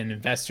wanted, and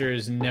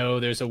investors know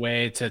there's a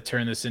way to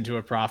turn this into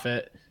a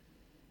profit.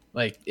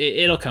 Like,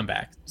 it'll come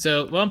back.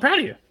 So, well, I'm proud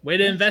of you. Way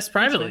to invest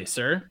privately,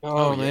 sir.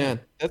 Oh, man.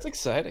 That's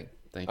exciting.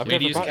 Thank I've you. Way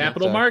to use forgotten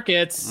capital that.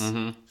 markets.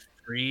 Mm-hmm.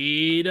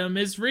 Freedom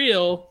is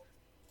real.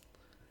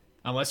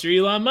 Unless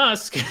you're Elon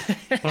Musk.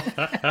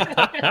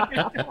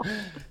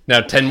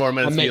 Now 10 more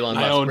minutes I of make Elon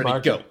my Musk. own Ready,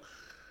 market.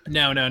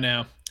 go.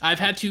 No. I've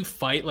had to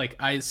fight. Like,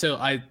 I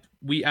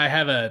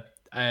have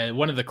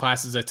one of the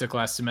classes I took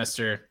last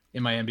semester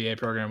in my MBA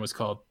program was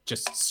called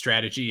just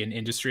strategy and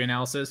industry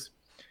analysis.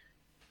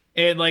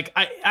 And like,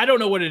 I don't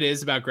know what it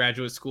is about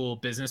graduate school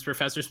business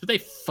professors, but they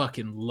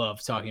fucking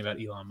love talking about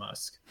Elon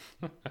Musk.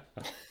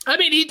 I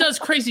mean, he does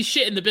crazy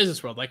shit in the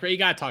business world. Like, right, you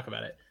got to talk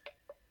about it.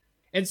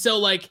 And so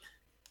like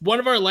one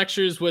of our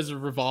lectures was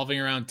revolving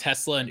around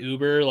Tesla and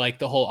Uber, like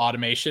the whole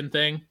automation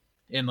thing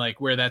and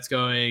like where that's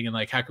going and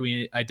like how can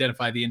we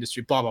identify the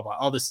industry, blah, blah, blah,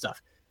 all this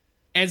stuff.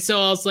 And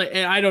so I was like,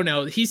 and I don't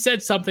know. He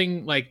said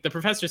something like, the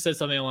professor said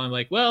something along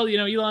like, well,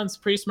 Elon's a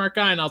pretty smart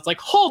guy. And I was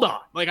like, hold on.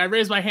 Like I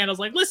raised my hand. I was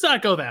like, let's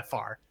not go that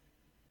far.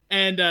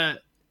 And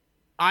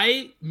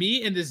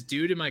me and this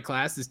dude in my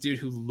class, this dude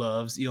who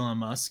loves Elon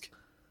Musk,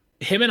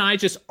 him and I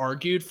just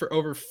argued for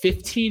over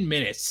 15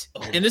 minutes.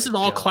 And this is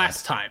all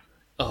class time.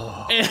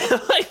 Oh. And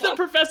like the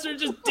professor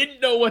just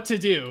didn't know what to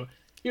do.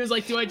 He was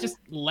like, do I just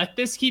let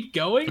this keep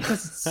going?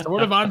 Because it's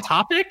sort of on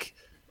topic.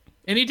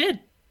 And he did.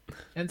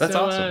 And That's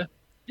so, awesome.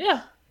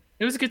 Yeah,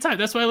 it was a good time.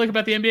 That's why I like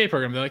about the MBA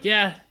program. They're like,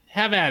 yeah,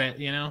 have at it,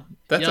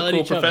 That's Yell a at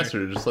cool each other.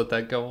 professor to just let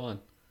that go on.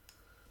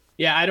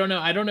 Yeah, I don't know.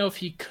 I don't know if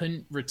he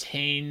couldn't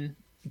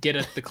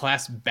get the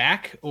class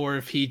back, or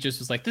if he just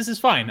was like, this is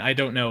fine. I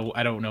don't know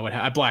what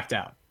I blacked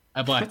out.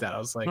 I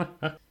was like,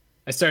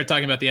 I started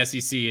talking about the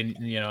SEC, and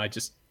I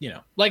just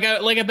like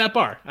at that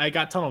bar, I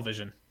got tunnel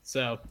vision.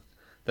 So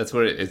That's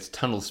what it's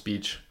tunnel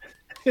speech.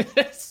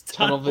 it's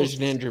Tunnel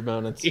vision Andrew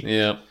moments.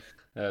 Yeah,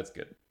 that's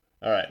good.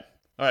 All right.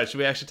 Should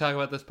we actually talk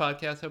about this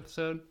podcast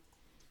episode?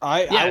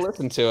 I Yes.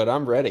 listened to it.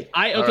 I'm ready.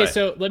 All right.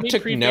 So let me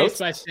took preface notes.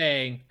 by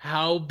saying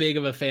how big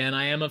of a fan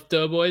I am of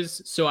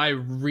Doughboys. So I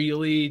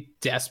really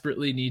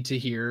desperately need to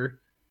hear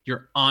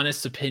your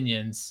honest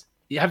opinions.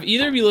 Have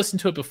either of you listened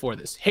to it before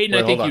this? Hayden,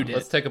 Wait, I think hold you on. did.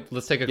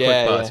 Let's take a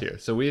Yeah, quick pause yeah. here.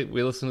 So we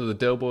listened to the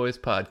Doughboys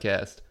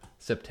podcast,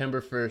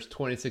 September 1st,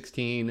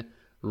 2016,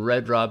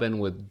 Red Robin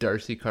with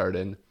Darcy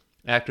Carden.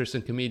 Actress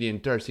and comedian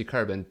Darcy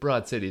Carden,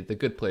 Broad City, The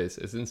Good Place,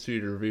 is in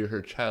studio to review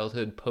her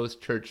childhood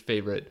post-church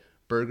favorite,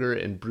 burger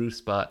and brew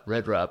spot,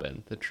 Red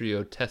Robin. The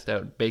trio test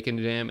out bacon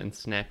jam and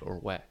snack or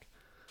whack.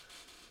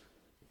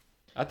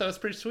 I thought it was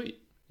pretty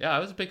sweet. Yeah, I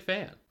was a big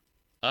fan.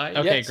 Okay,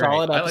 Yeah, great.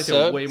 solid I liked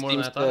episode. it way more than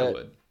I Seems thought to it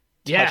would.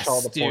 Yes,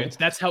 all the dude. points.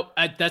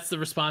 That's the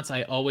response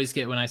I always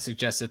get when I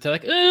suggest it. They're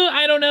like,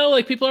 I don't know.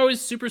 Like people are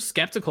always super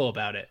skeptical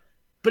about it,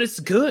 but it's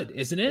good,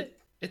 isn't it?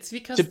 It's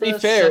because To be the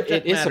fair,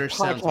 subject it is a matter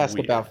sounds podcast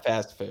weird. about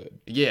fast food.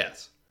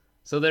 Yes.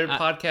 So their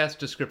podcast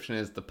description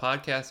is the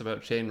podcast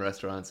about chain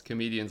restaurants.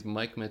 Comedians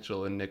Mike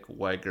Mitchell and Nick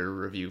Weiger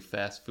review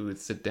fast food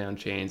sit-down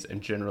chains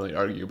and generally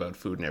argue about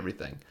food and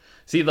everything.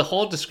 See, the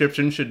whole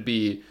description should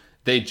be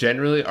they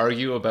generally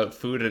argue about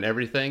food and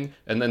everything,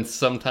 and then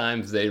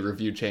sometimes they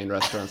review chain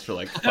restaurants for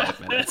like 5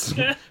 minutes.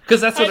 Because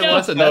that's what I it know.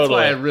 was, and that's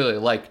why I Totally. really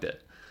liked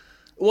it.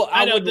 Well,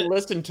 I know wouldn't that-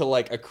 listen to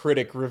like a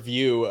critic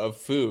review of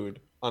food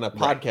on a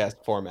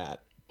podcast format,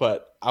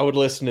 but I would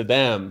listen to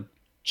them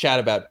chat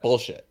about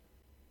bullshit,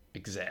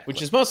 Exactly.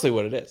 which is mostly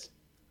what it is.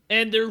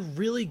 And they're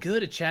really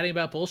good at chatting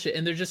about bullshit,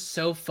 and they're just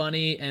so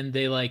funny. And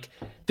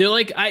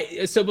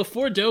so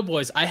before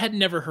Doughboys, I had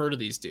never heard of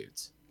these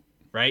dudes,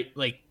 right?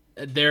 Like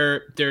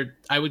they're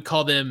I would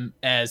call them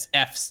as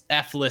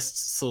F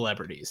list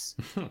celebrities,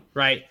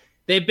 right?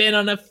 They've been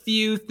on a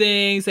few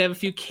things. They have a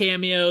few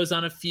cameos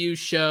on a few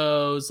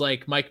shows.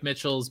 Like Mike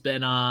Mitchell's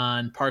been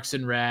on Parks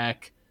and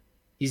Rec.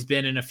 He's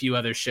been in a few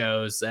other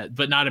shows,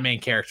 but not a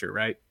main character,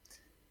 right?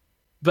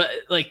 But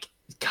like,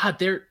 God,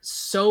 they're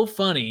so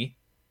funny,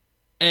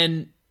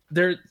 and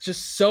they're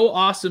just so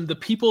awesome. The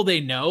people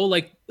they know,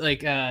 like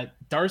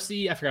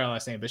Darcy, I forgot her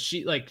last name, but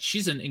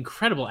she's an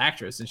incredible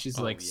actress, and she's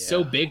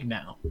so big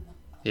now.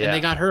 yeah. And they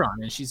got her on,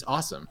 and she's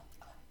awesome.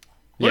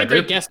 What Yeah, a great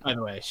they're- guest, by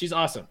the way. She's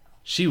awesome.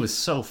 She was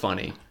so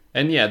funny.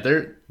 And yeah,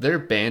 their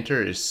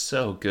banter is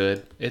so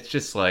good. It's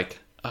just like,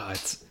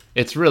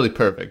 it's really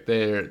perfect.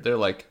 They're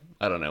like,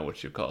 I don't know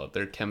what you call it.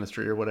 Their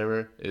chemistry or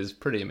whatever is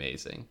pretty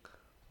amazing.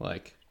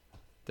 Like,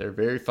 they're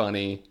very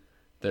funny.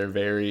 They're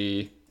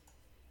very,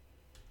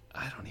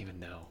 I don't even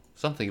know.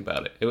 Something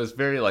about it. It was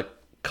very like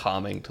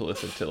calming to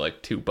listen to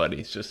like two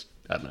buddies just,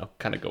 I don't know,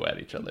 kind of go at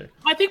each other.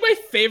 I think my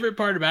favorite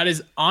part about it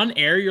is on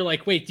air, you're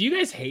like, wait, do you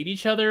guys hate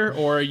each other,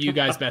 or are you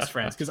guys best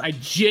friends? Because I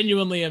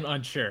genuinely am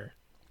unsure.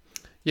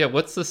 Yeah,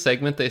 what's the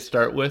segment they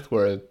start with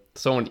where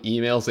someone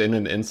emails in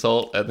an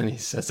insult and then he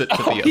says it to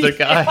the other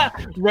guy?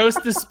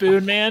 Roast the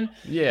Spoon Man.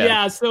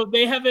 Yeah. So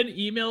they have an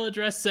email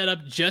address set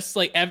up just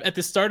like at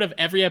the start of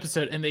every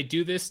episode, and they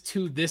do this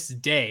to this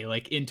day.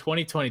 Like in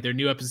 2020, their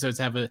new episodes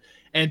have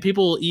and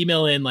people will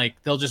email in,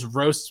 like they'll just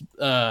roast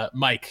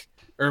Mike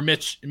or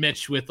Mitch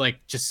with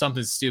like just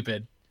something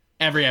stupid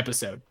every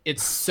episode.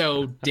 It's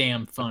so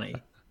damn funny.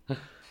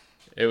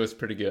 It was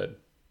pretty good.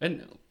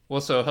 And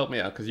well, so help me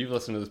out, because you've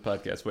listened to this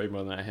podcast way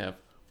more than I have.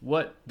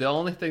 The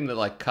only thing that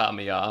like caught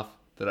me off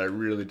that I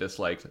really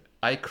disliked,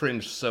 I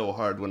cringed so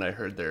hard when I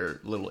heard their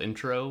little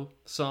intro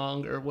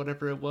song or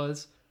whatever it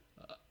was.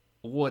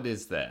 What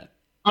is that?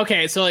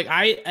 Okay, so like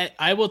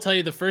I will tell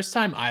you, the first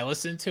time I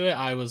listened to it,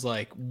 I was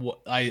like,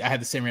 I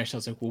had the same reaction. I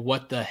was like, well,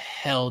 what the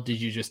hell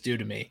did you just do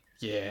to me?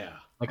 Yeah.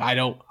 Like I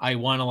don't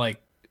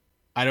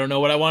know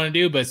what I want to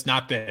do, but it's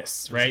not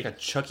this, right? It's like a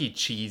Chuck E.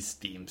 Cheese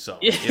theme song.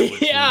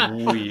 Yeah, It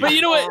was weird. but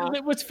you know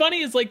what? What's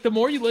funny is like the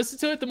more you listen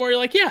to it, the more you're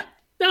like,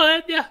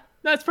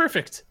 that's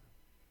perfect.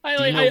 I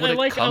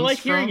like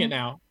hearing it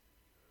now.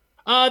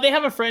 They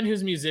have a friend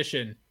who's a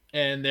musician,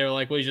 and they're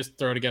like, well, you just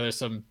throw together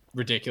some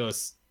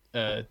ridiculous.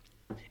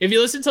 If you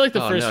listen to like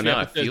the first few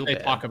episodes, they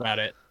talk about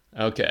it.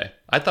 Okay,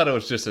 I thought it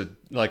was just an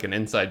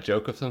inside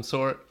joke of some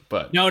sort,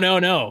 but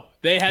no.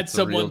 They had it's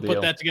someone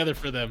put that together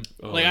for them.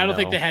 Oh, like I don't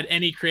think no. they had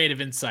any creative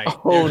insight.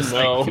 Oh, just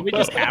no. Like, can we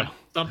just have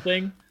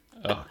something?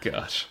 Oh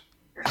gosh.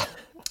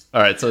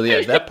 All right, so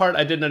yeah, that part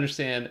I didn't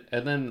understand,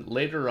 and then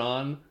later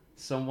on,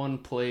 someone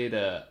played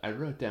I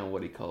wrote down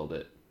what he called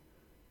it.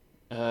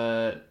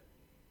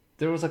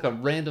 There was like a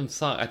random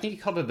song. I think he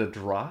called it a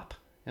drop.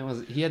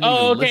 And he hadn't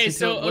even listened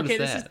to it. What is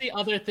this that? is the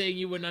other thing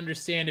you wouldn't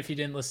understand if you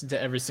didn't listen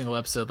to every single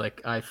episode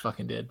like I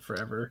fucking did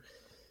forever.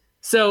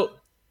 So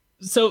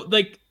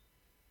like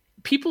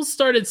people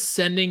started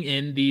sending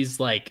in these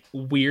like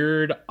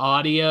weird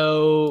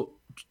audio,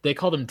 they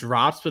call them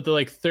drops, but they're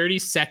like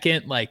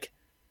 30-second like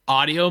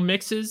audio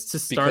mixes to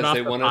start off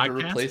because they wanted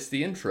podcast. to replace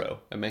the intro.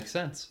 It makes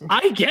sense.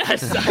 I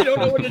guess. I don't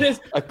know what it is.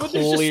 A but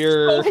they're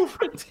clear- just so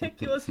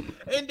ridiculous.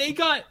 And they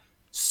got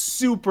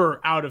super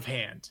out of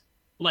hand.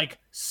 Like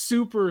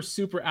super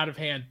out of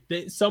hand.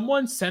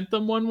 Someone sent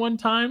them one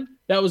time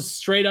that was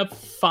straight up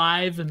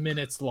 5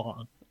 minutes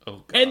long.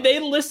 Oh, God. And they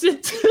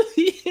listened to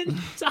the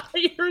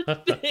entire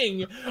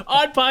thing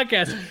on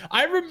podcast.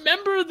 I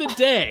remember the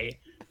day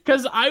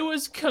because I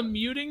was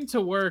commuting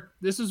to work.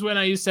 This is when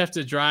I used to have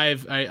to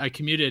drive. I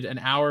commuted an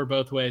hour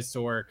both ways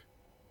to work.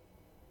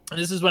 And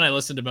this is when I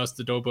listened to most of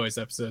the Doughboys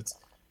episodes.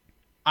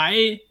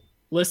 I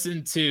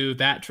listened to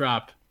that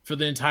drop for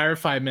the entire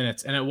 5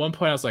 minutes. And at one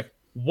point I was like,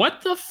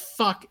 what the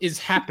fuck is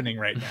happening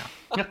right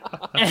now?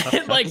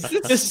 And like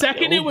the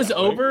second it was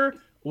over,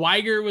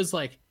 Weiger was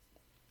like,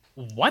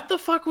 what the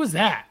fuck was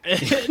that?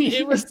 And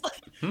it was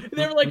like,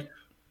 they were like,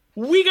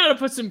 we got to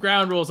put some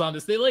ground rules on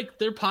this. They like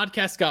their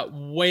podcast got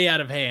way out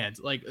of hand.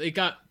 Like it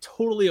got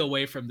totally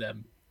away from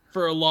them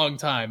for a long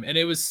time. And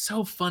it was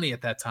so funny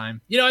at that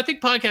time. You know, I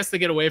think podcasts that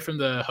get away from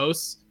the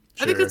hosts,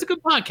 I think Sure. that's a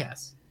good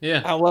podcast.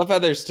 Yeah. I love how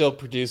they're still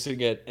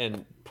producing it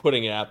and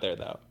putting it out there,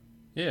 though.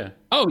 Yeah.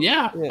 Oh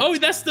yeah. Yeah. Oh,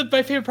 that's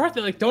my favorite part.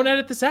 They're like, don't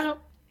edit this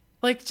out.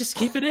 Like, just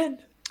keep it in.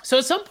 So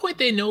at some point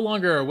they no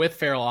longer are with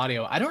Feral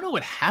Audio. I don't know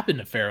what happened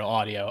to Feral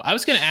Audio. I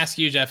was going to ask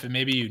you, Jeff, and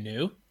maybe you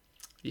knew.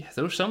 Yeah,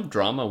 there was some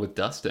drama with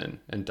Dustin,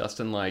 and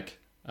Dustin, like,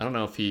 I don't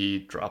know if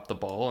he dropped the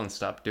ball and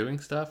stopped doing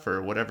stuff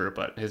or whatever,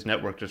 but his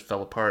network just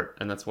fell apart,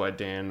 and that's why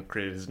Dan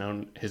created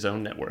his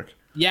own network.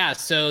 Yeah,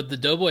 so the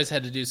Doughboys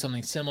had to do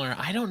something similar.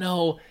 I don't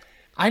know.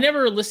 I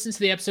never listened to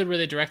the episode where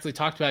they directly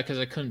talked about it because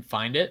I couldn't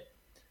find it.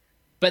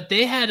 But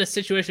they had a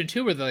situation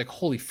too where they're like,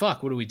 "Holy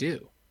fuck, what do we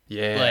do?"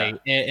 Yeah.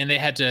 Like, and they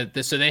had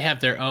to. So they have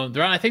their own.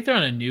 I think they're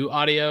on a new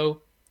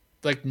audio,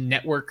 like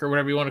network or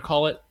whatever you want to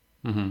call it.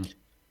 Mm-hmm.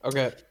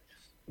 Okay.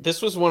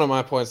 This was one of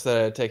my points that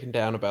I had taken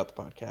down about the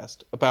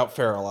podcast, about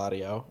Feral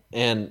Audio.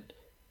 And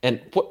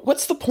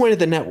what's the point of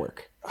the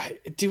network?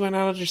 Do I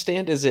not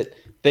understand? Is it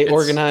they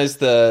organize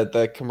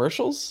the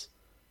commercials?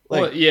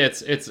 Like, Well, yeah,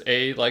 it's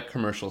A, like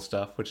commercial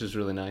stuff, which is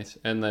really nice,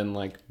 and then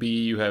like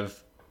B, you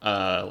have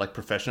like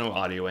professional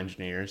audio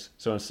engineers.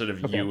 So instead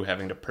of you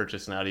having to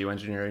purchase an audio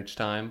engineer each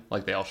time,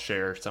 like they all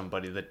share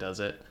somebody that does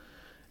it.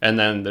 And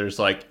then there's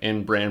like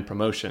in-brand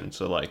promotion.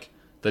 So like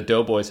the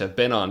Doughboys have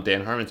been on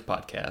Dan Harmon's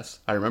podcast.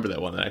 I remember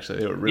that one. Actually,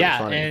 they were really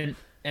funny.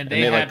 And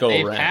they, like,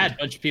 they've around. had a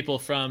bunch of people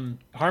from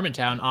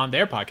Harmontown on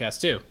their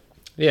podcast too.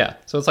 Yeah,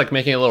 so it's like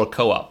making a little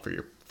co-op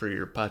for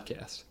your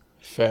podcast.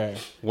 fair.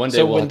 One day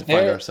So we'll when have to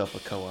find they're- ourselves a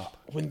co-op.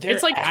 When they're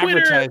It's like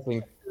Twitter.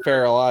 advertising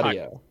Feral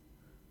Audio,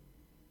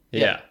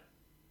 Yeah.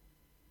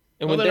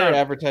 and Well, when they're they're not-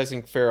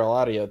 advertising Feral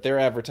Audio, they're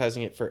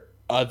advertising it for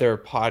other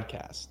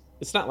podcasts.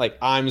 It's not like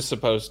I'm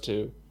supposed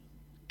to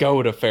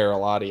go to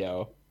Feral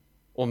Audio.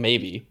 Well,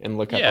 maybe, and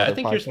look up Yeah, other I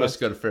think podcasts. you're supposed to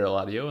go to Feral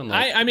Audio and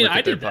like I mean, look I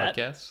at their did that.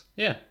 podcasts.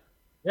 Yeah.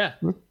 Yeah,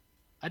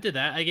 I did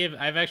that.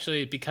 I've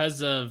actually,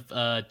 because of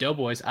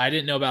Doughboys, I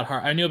didn't know about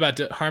I knew about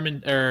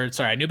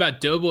I knew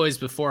about Doughboys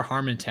before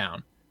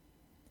Harmontown,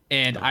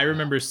 and I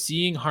remember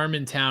seeing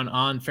Harmontown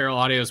on Feral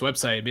Audio's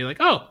website and be like,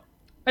 oh,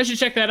 I should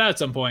check that out at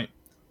some point.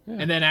 Yeah.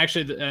 And then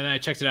actually, and I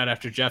checked it out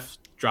after Jeff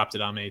dropped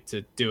it on me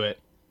to do it.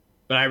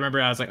 But I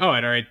remember I was like, oh,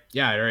 I'd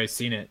already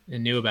seen it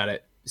and knew about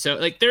it. So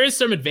like there is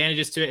some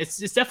advantages to it. It's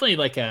definitely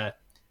like a,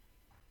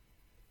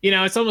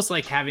 it's almost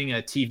like having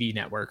a TV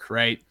network,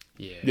 right?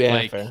 Yeah.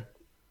 Like, fair.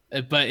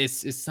 But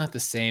it's not the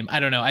same. I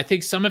don't know. I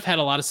think some have had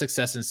a lot of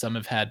success and some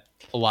have had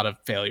a lot of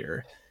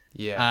failure.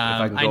 Yeah,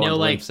 if I can go on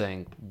like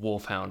saying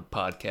Wolfhound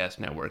Podcast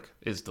Network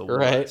is the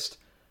worst.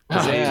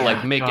 Because they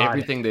like make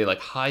everything, they like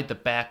hide the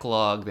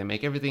backlog, they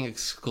make everything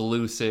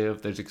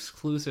exclusive. There's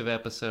exclusive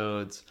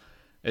episodes,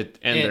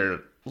 their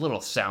little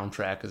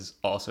soundtrack is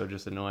also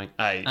just annoying.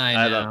 I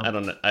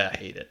don't know. I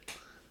hate it.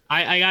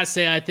 I gotta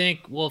say, I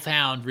think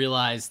Wolfhound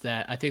realized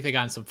that I think they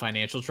got in some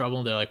financial trouble.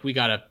 And they're like, we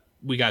gotta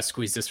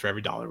squeeze this for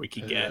every dollar we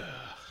can get.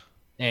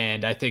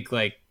 And I think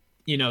like,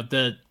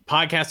 the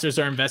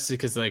podcasters are invested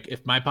because like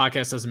if my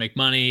podcast doesn't make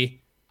money,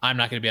 I'm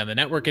not going to be on the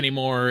network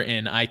anymore,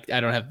 and I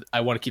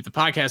want to keep the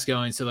podcast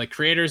going. So like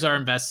creators are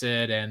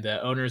invested and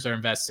the owners are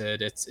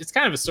invested. It's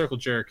kind of a circle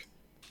jerk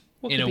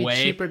in a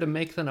way. Cheaper to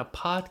make than a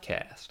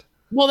podcast.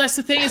 Well, that's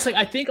the thing is like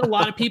I think a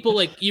lot of people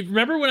like you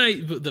remember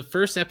when the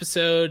first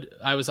episode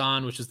I was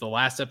on, which was the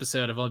last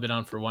episode. I've only been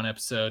on for one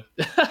episode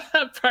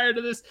prior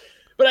to this,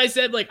 but I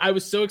said like I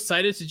was so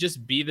excited to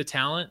just be the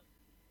talent.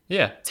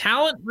 Yeah,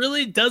 talent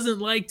really doesn't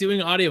like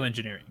doing audio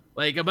engineering.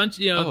 Like a bunch,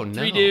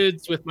 three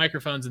dudes with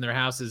microphones in their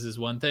houses is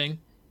one thing,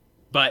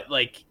 but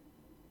like,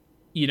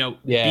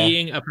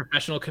 being a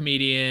professional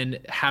comedian,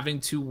 having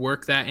to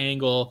work that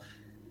angle,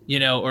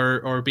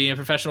 or being a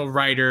professional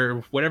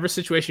writer, whatever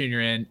situation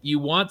you're in, you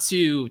want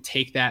to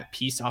take that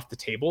piece off the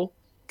table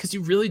because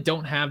you really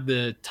don't have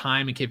the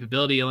time and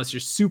capability unless you're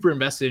super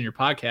invested in your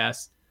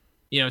podcast,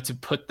 to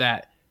put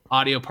that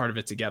audio part of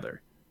it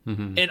together.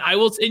 Mm-hmm.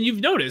 And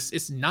you've noticed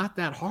it's not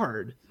that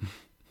hard.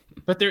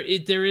 But there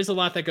is a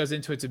lot that goes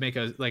into it to make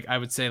I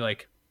would say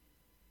like,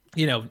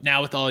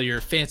 now with all your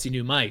fancy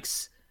new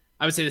mics,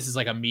 I would say this is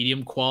like a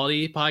medium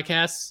quality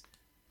podcast.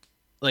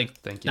 Like,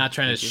 not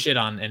trying to shit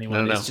on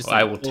anyone. No. It's just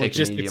I will take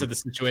logistics of the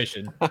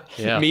situation.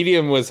 Yeah.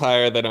 Medium was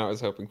higher than I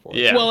was hoping for.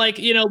 Yeah. Well, like,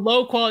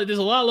 low quality. There's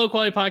a lot of low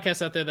quality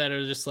podcasts out there that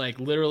are just like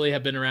literally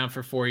have been around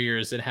for 4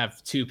 years and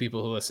have 2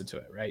 people who listen to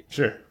it. Right.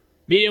 Sure.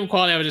 Medium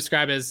quality, I would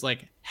describe as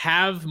like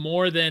have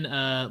more than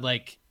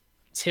like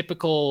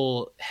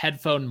typical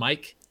headphone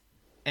mic.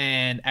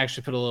 And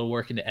actually put a little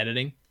work into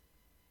editing.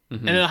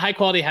 Mm-hmm. And then the high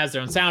quality has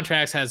their own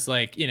soundtracks, has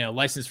like,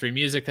 license free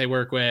music they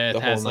work with,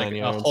 has like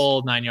a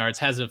whole 9 yards,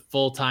 has a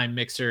full-time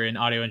mixer and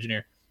audio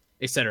engineer,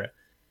 etc.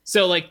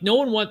 So like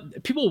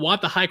people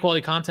want the high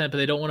quality content, but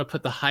they don't want to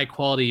put the high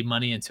quality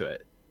money into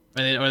it.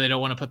 Or they don't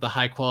want to put the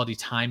high quality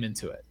time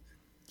into it.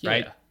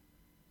 Right. Yeah.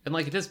 And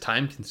like it is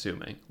time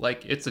consuming.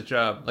 Like it's a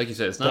job. Like you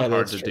said, it's not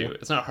hard to do.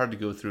 It's not hard to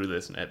go through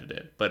this and edit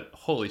it. But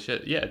holy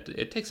shit, yeah,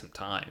 it takes some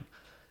time.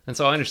 And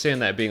so I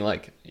understand that being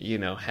like,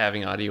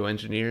 having audio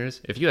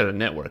engineers. If you had a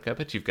network, I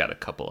bet you've got a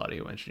couple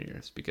audio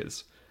engineers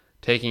because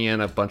taking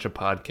in a bunch of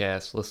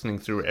podcasts, listening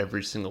through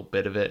every single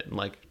bit of it and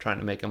like trying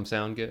to make them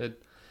sound good.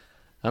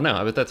 I don't know.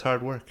 I bet that's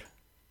hard work.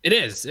 It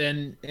is.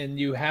 And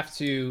you have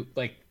to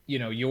like,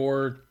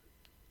 your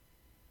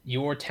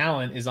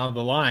talent is on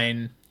the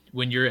line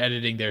when you're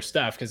editing their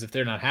stuff. Because if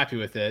they're not happy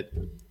with it,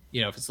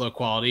 if it's low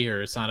quality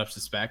or it's not up to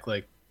spec,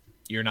 like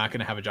you're not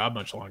going to have a job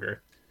much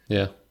longer.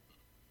 Yeah.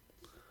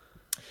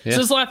 So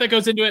there's a lot that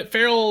goes into it.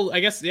 Farrell, I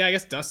guess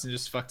Dustin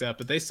just fucked up,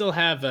 but they still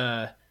have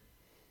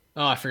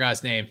I forgot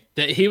his name.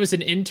 That he was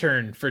an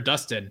intern for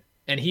Dustin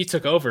and he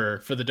took over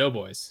for the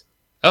Doughboys.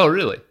 Oh,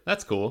 really?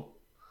 That's cool.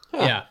 Huh.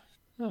 Yeah.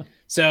 Huh.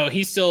 So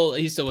he's still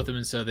with them,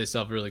 and so they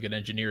still have a really good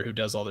engineer who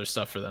does all their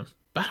stuff for them.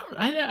 But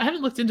I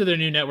haven't looked into their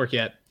new network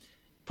yet.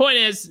 Point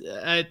is,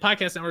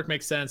 podcast network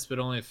makes sense, but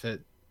only if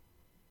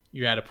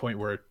you're at a point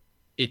where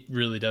it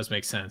really does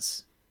make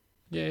sense.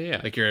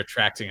 Yeah. Like you're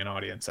attracting an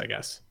audience, I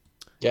guess.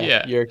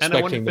 Yeah, you're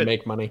expecting to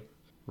make money.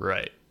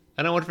 Right.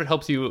 And I wonder if it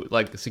helps you,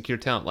 like, secure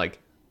talent, like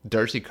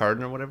Darcy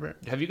Carden or whatever.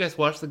 Have you guys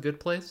watched The Good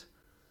Place?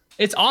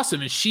 It's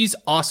awesome, and she's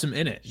awesome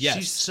in it. Yes.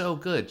 She's so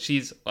good.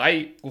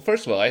 Well,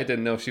 first of all, I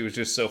didn't know she was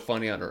just so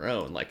funny on her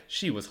own. Like,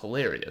 she was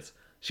hilarious.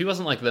 She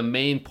wasn't, like, the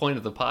main point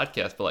of the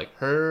podcast, but, like,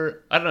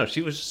 I don't know,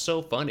 she was just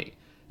so funny.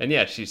 And,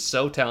 yeah, she's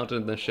so talented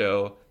in the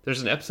show.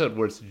 There's an episode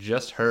where it's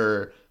just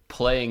her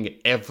playing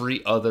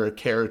every other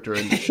character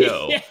in the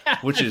show,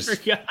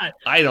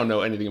 I don't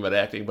know anything about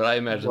acting, but I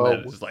imagine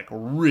that is like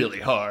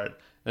really hard,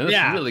 and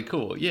that's really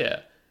cool.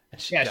 Yeah,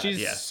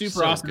 she's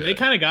super awesome. Good. They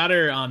kind of got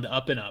her on the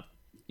up and up.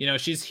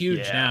 She's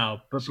huge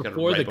now, but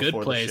before The Good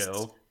Place,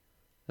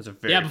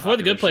 before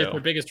The Good Place, her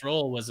biggest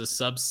role was a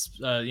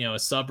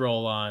sub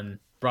role on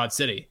Broad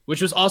City,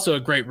 which was also a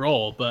great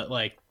role, but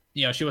like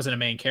she wasn't a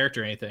main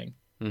character or anything.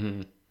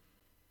 Mm-hmm.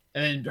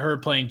 And then her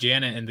playing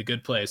Janet in The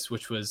Good Place,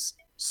 which was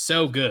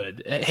so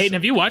good. Hayden,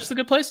 have you watched The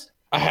Good Place?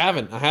 I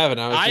haven't.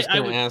 I was just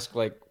going to ask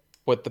like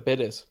what the bit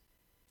is.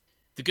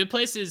 The Good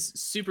Place is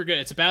super good.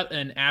 It's about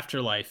an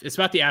afterlife. It's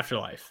about the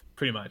afterlife,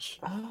 pretty much.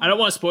 I don't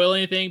want to spoil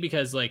anything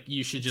because like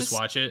you should just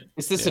watch it.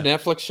 Is this a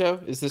Netflix show?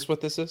 Is this what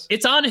this is?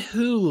 It's on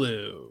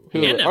Hulu.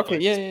 Okay,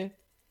 yeah.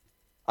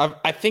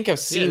 I think I've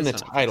seen the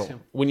it's on Netflix, title. yeah.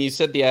 When you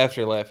said the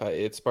afterlife,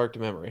 it sparked a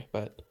memory,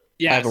 but I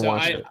Yeah, haven't so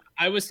watched it.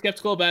 I was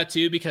skeptical about it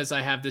too because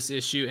I have this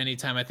issue.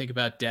 Anytime I think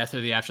about death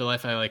or the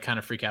afterlife, I like kind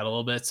of freak out a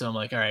little bit. So I'm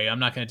like, all right, I'm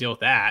not going to deal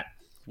with that.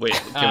 Wait,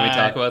 can we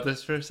talk about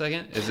this for a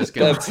second? Is this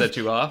going to set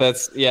you off?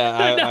 That's yeah.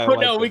 I no, like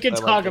no, we this. can I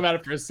like talk it. about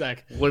it for a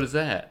sec. What is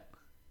that?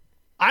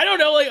 I don't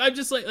know. Like, I'm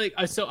just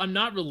so I'm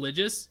not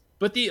religious,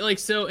 but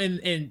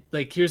and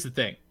like, here's the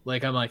thing.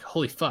 Like, I'm like,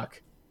 holy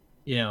fuck,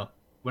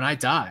 when I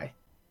die,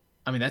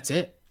 I mean, that's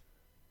it.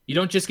 You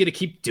don't just get to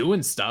keep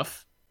doing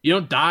stuff. You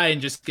don't die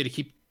and just get to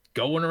keep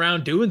going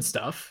around doing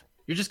stuff.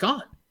 You're just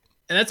gone.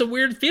 And that's a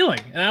weird feeling.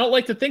 And I don't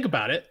like to think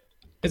about it.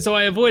 And so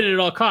I avoided it at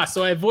all costs.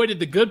 So I avoided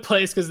The Good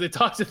Place because they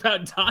talked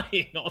about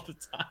dying all the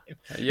time.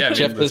 Yeah, I mean,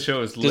 Jeff, the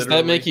show is literally... does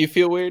that make you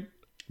feel weird?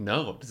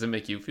 No. Does it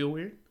make you feel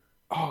weird?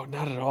 Oh,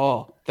 not at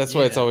all. That's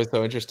why it's Yeah. always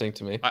so interesting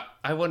to me.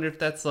 I wonder if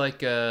that's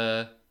like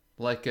a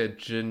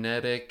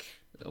genetic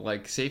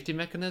like safety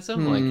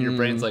mechanism. Like your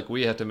brain's like,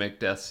 we have to make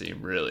death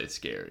seem really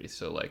scary.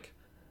 So like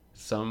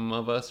some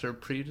of us are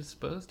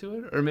predisposed to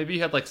it, or maybe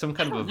you had like some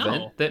kind of don't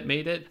event know. that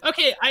made it.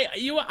 Okay,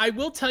 I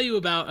will tell you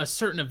about a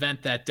certain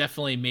event that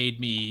definitely made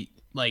me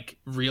like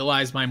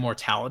realize my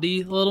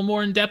mortality a little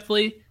more in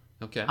depthly.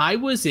 Okay. I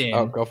was in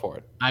Oh, go for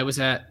it. I was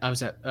at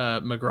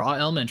McGraw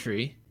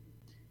Elementary,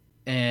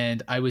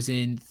 and I was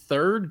in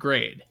 3rd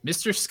grade,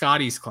 Mr.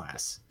 Scotty's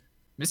class.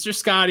 Mr.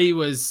 Scotty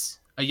was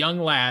a young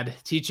lad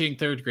teaching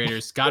 3rd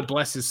graders. God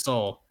bless his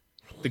soul.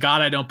 The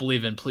God I don't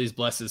believe in, please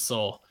bless his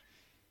soul.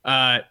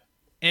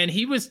 And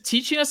he was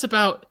teaching us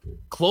about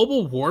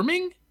global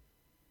warming,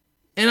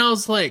 and I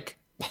was like,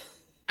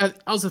 I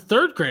was a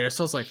 3rd grader,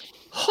 so I was like,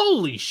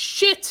 holy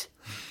shit,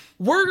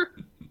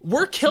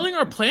 we're killing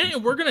our planet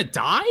and we're gonna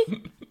die.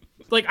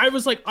 Like I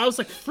was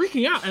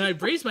freaking out, and I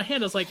raised my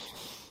hand. I was like,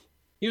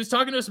 he was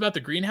talking to us about the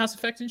greenhouse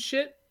effect and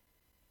shit.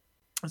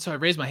 And so I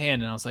raised my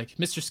hand and I was like,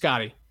 Mr.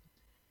 Scotty,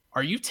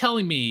 are you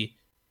telling me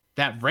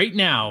that right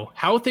now,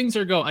 how things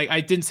are going? I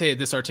didn't say it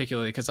this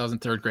articulately because I was in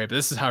 3rd grade, but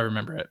this is how I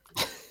remember it.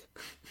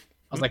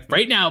 I was like,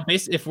 right now,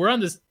 if we're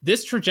on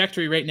this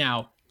trajectory right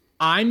now,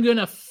 I'm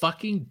gonna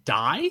fucking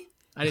die.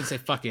 I didn't say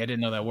fucking. I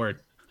didn't know that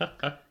word.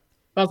 I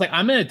was like,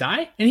 I'm gonna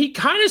die, and he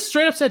kind of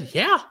straight up said,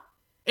 yeah.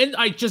 And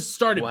I just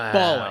started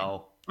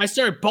bawling. I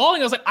started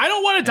bawling. I was like, I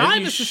don't want to die,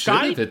 Mr.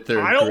 Scotty.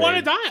 I don't want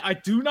to die. I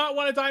do not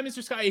want to die,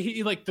 Mr. Scotty.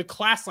 He like the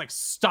class like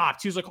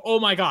stopped. He was like, oh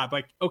my God,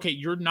 like, okay,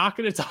 you're not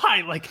gonna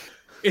die. Like,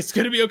 it's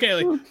gonna be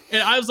okay. Like,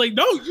 and I was like,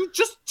 no, you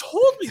just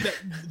told me that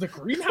the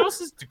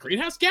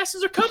greenhouse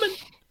gases are coming.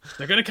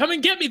 They're gonna come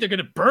and get me. They're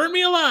gonna burn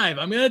me alive.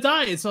 I'm gonna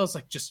die. And so I was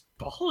like just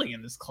bawling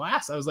in this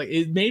class. I was like,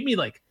 it made me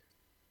like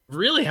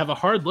really have a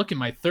hard look in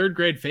my 3rd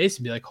grade face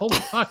and be like, holy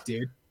fuck,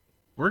 dude,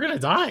 we're gonna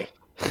die.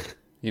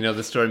 You know,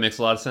 this story makes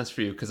a lot of sense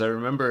for you because I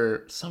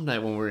remember some night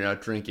when we were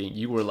out drinking,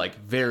 you were like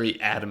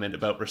very adamant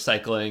about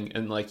recycling,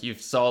 and like you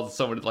saw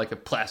someone like a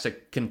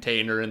plastic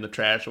container in the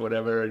trash or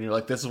whatever, and you're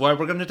like, "This is why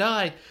we're gonna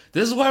die.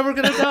 This is why we're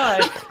gonna die."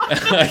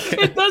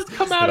 It does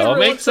come out It all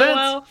every makes once in a sense.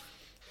 while.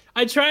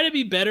 I try to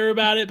be better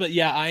about it, but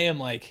yeah,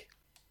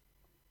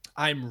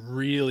 I'm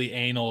really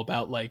anal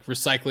about like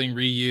recycling,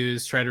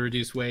 reuse, try to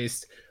reduce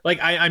waste. Like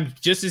I'm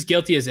just as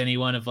guilty as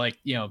anyone of like,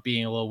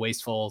 being a little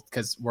wasteful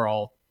because we're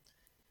all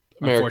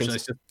Americans.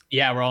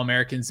 unfortunately, we're all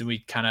Americans and we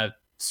kind of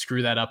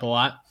screw that up a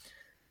lot.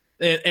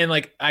 And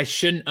like, I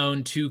shouldn't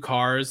own 2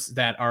 cars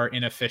that are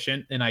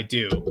inefficient, and I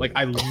do. Like,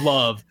 I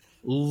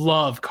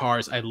love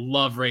cars. I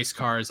love race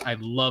cars. I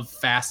love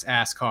fast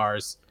ass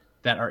cars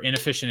that are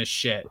inefficient as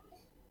shit.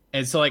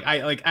 And so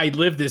I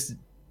live this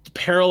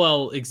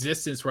parallel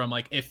existence where I'm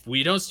like, if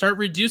we don't start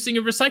reducing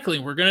and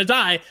recycling, we're gonna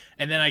die.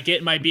 And then I get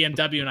in my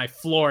BMW and I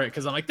floor it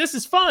because I'm like, this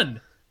is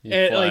fun. You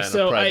And, fly like, on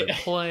so a private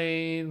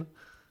plane.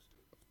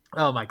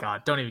 Oh my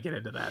God! Don't even get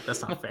into that.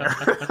 That's not fair.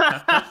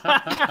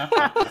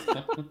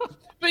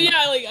 But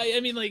yeah, like I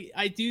mean, like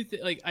I do,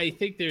 I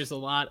think there's a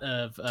lot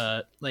of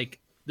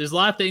there's a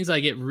lot of things I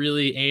get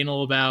really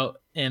anal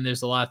about, and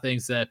there's a lot of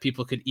things that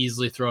people could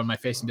easily throw in my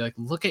face and be like,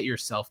 "Look at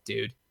yourself,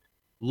 dude.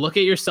 Look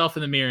at yourself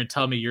in the mirror and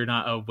tell me you're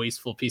not a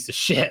wasteful piece of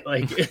shit."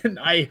 Like, and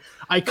I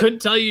couldn't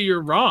tell you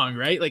you're wrong,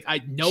 right? Like,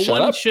 no Shut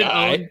one up, should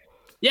guy. own.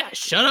 Yeah,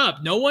 shut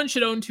up. No one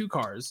should own 2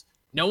 cars.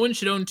 No one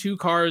should own 2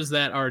 cars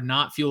that are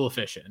not fuel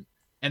efficient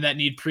and that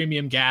need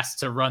premium gas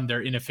to run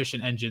their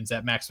inefficient engines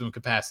at maximum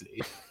capacity.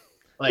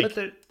 Like,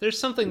 But there's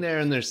something there,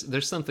 and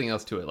there's something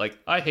else to it. Like,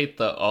 I hate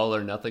the all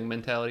or nothing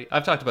mentality.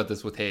 I've talked about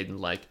this with Hayden.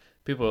 Like,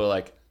 people are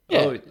like,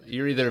 "Oh,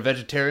 you're either a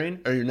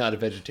vegetarian or you're not a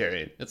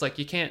vegetarian." It's like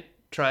you can't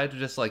try to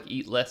just like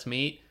eat less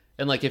meat.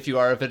 And like, if you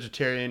are a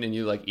vegetarian and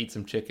you like eat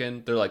some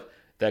chicken, they're like,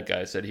 "That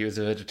guy said he was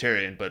a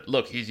vegetarian, but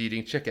look, he's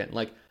eating chicken."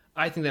 Like,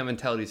 I think that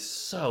mentality is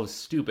so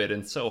stupid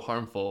and so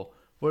harmful.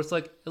 Where it's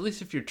like, at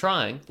least if you're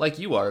trying, like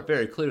you are,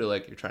 very clearly,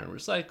 like you're trying to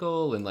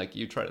recycle and like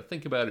you try to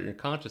think about it, you're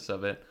conscious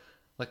of it.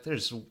 Like,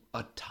 there's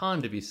a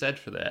ton to be said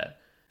for that.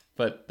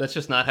 But that's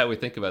just not how we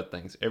think about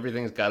things.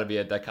 Everything's got to be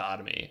a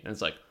dichotomy. And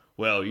it's like,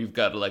 well, you've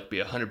got to like be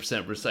 100%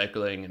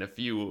 recycling. And if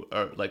you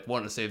are like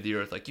want to save the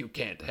earth, like you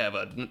can't have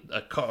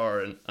a car.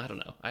 And I don't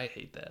know. I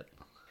hate that.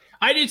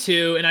 I do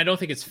too, and I don't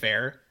think it's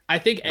fair. I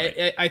think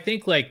I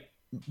think like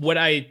what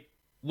I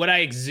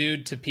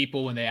exude to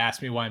people when they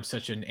ask me why I'm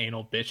such an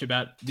anal bitch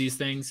about these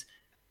things,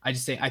 I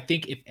just say I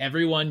think if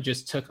everyone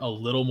just took a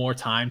little more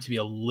time to be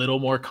a little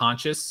more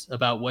conscious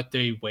about what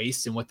they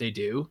waste and what they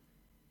do,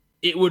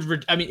 it would.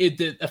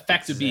 The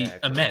effect would be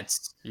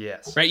immense.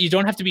 Yes. Right. You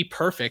don't have to be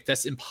perfect.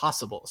 That's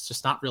impossible. It's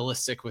just not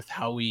realistic with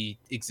how we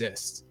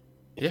exist.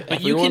 Yeah.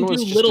 But you can do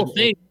little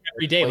things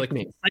every day, like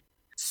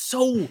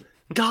so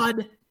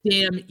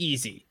goddamn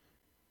easy.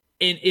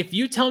 And if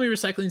you tell me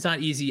recycling's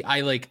not easy, are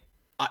you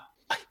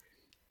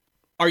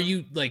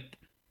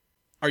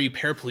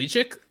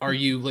paraplegic? Are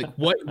you like,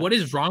 what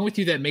is wrong with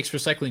you that makes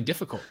recycling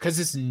difficult? Because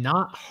it's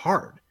not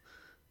hard.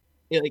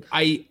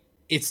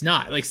 It's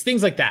not like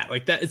things like that.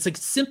 It's like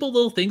simple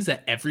little things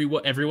that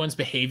everyone's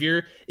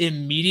behavior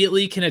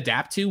immediately can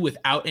adapt to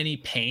without any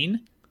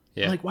pain.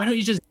 Yeah. Like, why don't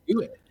you just do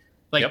it?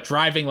 Like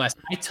driving less.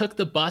 I took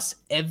the bus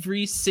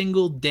every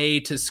single day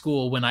to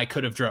school when I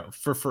could have drove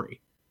for free,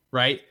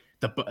 right?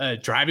 The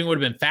driving would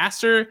have been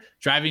faster.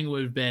 Driving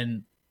would have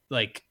been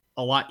like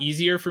a lot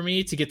easier for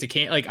me to get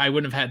to like I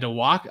wouldn't have had to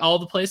walk all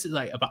the places.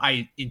 But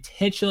I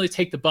intentionally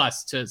take the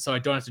bus so I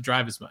don't have to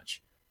drive as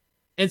much.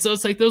 And so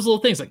it's like those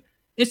little things. Like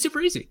it's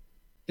super easy.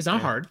 It's not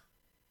hard.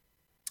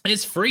 And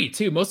it's free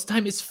too. Most of the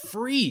time it's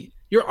free.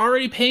 You're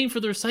already paying for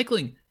the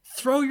recycling.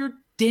 Throw your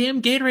damn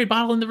Gatorade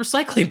bottle in the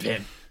recycling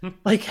bin.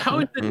 Like how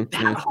is it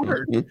that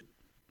hard?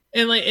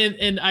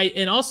 And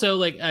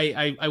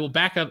I will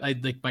back up. I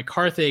like my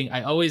car thing.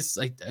 I always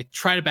I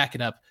try to back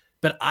it up,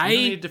 but you don't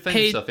need to defend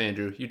yourself,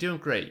 Andrew. You're doing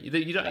great.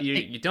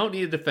 You don't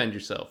need to defend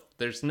yourself.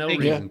 There's no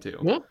reason to.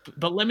 Yeah.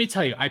 But let me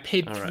tell you, I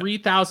paid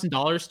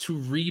 $3,000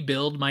 to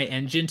rebuild my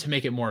engine to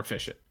make it more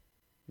efficient.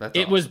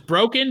 It was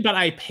broken, but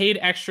I paid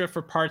extra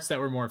for parts that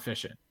were more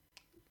efficient.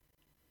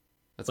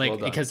 That's like well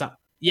done. Because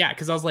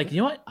I was like,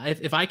 you know what?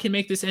 If I can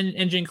make this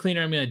engine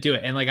cleaner, I'm going to do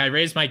it. And like I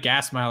raised my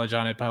gas mileage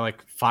on it by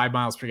like 5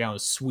 miles per gallon. It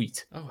was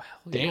sweet. Oh,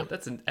 hell damn.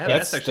 That's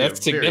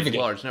actually a very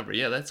large number.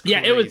 Yeah, that's crazy.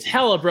 Yeah, it was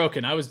hella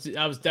broken. I was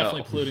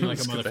definitely polluting like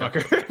a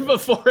motherfucker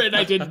before it.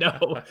 I didn't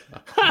know.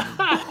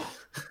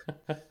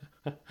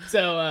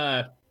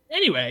 So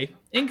anyway,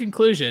 in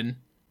conclusion,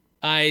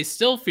 I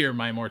still fear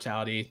my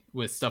mortality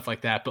with stuff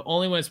like that, but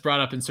only when it's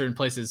brought up in certain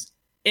places.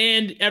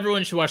 And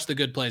everyone should watch The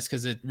Good Place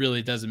because it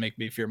really doesn't make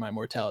me fear my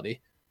mortality.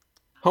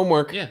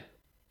 Homework. Yeah.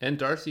 And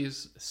Darcy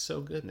is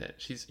so good in it.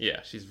 She's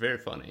very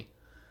funny.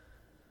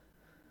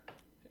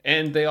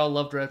 And they all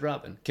loved Red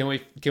Robin. Can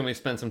we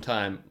spend some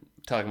time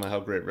talking about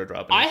how great Red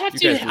Robin is?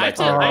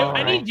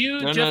 I need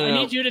you, Jeff. I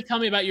need you to tell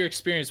me about your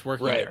experience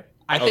working there.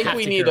 I think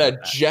we need a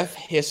Jeff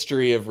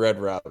history of Red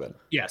Robin.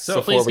 Yes.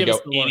 So before we go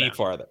any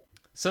farther.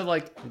 So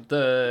like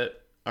so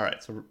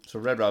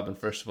Red Robin,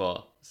 first of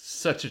all,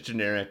 such a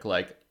generic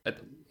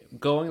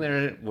going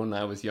there when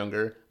I was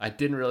younger, I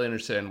didn't really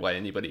understand why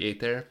anybody ate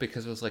there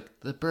because it was like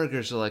the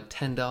burgers are like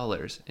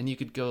 $10 and you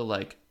could go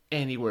like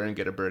anywhere and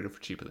get a burger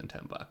for cheaper than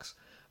 $10.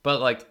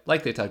 But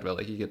like they talked about,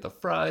 like you get the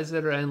fries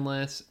that are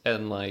endless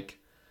and like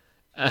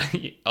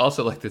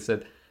also like they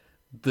said,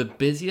 the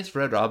busiest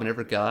Red Robin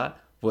ever got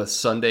was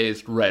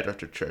Sundays right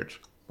after church.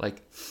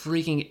 Like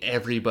freaking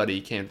everybody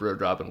came to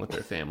Red Robin with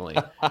their family,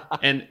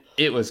 and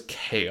it was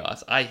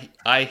chaos.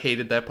 I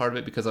hated that part of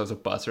it because I was a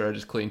busser. I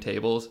just cleaned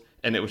tables,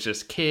 and it was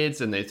just kids,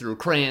 and they threw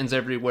crayons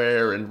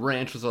everywhere, and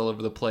ranch was all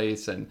over the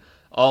place, and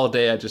all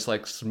day I just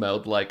like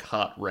smelled like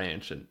hot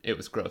ranch, and it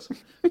was gross.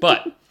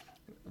 But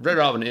Red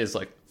Robin is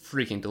like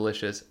freaking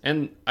delicious,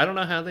 and I don't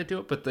know how they do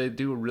it, but they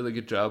do a really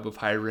good job of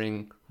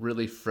hiring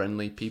really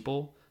friendly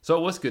people. So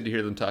it was good to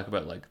hear them talk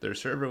about like their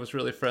server was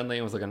really friendly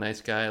and was like a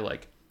nice guy.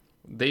 Like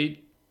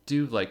they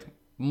do, like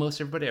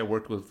most everybody I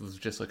worked with was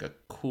just like a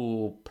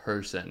cool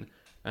person,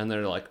 and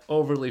they're like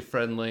overly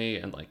friendly,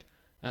 and like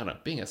I don't know,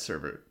 being a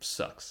server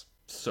sucks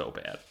so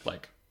bad.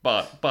 Like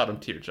bottom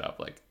tier job.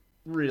 Like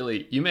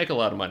really, you make a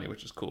lot of money,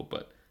 which is cool,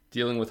 but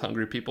dealing with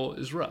hungry people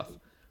is rough.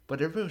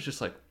 But everybody was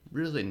just like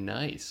really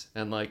nice,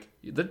 and like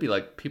there'd be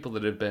like people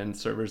that had been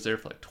servers there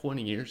for like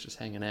 20 years just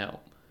hanging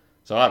out.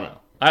 So I don't know.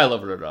 I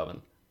love Red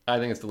Robin. I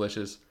think it's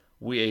delicious.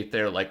 We ate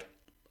there like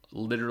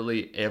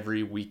literally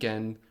every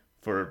weekend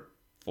for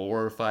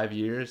 4 or 5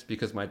 years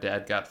because my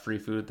dad got free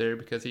food there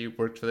because he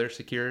worked for their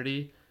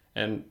security.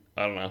 And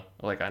I don't know,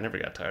 like I never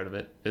got tired of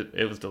it.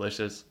 It was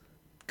delicious.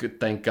 Good,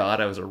 thank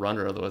God I was a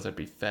runner, otherwise I'd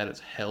be fat as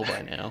hell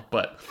by now.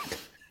 But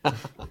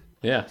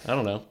yeah, I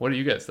don't know. What do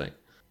you guys think?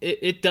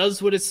 It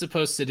does what it's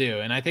supposed to do,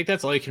 and I think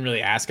that's all you can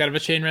really ask out of a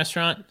chain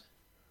restaurant.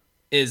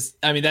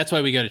 That's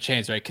why we go to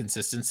chains, right?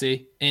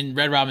 Consistency. And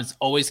Red Robin's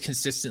always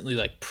consistently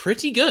like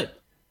pretty good.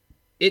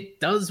 It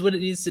does what it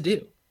needs to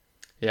do.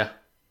 Yeah.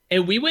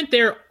 And we went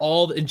there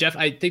and Jeff,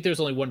 I think there's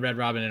only one Red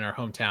Robin in our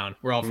hometown.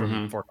 We're all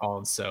from Fort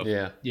Collins, so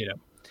yeah, you know.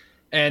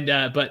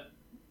 And but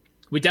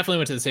we definitely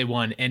went to the same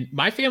one. And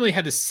my family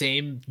had the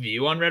same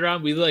view on Red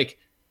Robin.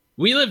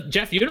 We live,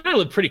 Jeff, you and I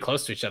lived pretty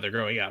close to each other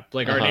growing up.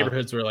 Like our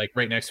neighborhoods were like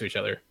right next to each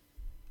other.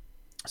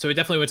 So we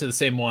definitely went to the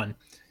same one.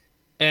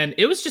 And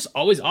it was just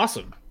always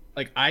awesome.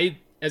 Like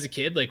as a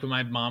kid, like when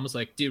my mom was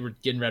like, dude, we're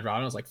getting Red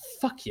Robin, I was like,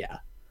 fuck yeah.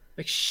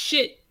 Like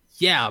shit,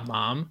 yeah,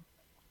 Mom.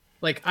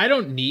 Like, I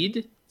don't need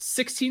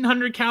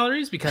 1,600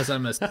 calories because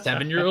I'm a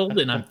 7-year-old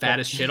and I'm fat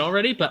as shit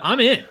already, but I'm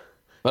in.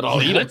 But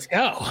I'll eat Let's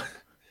go.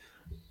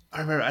 I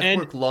remember I'd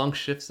work long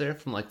shifts there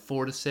from like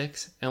 4 to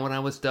 6, and when I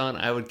was done,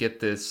 I would get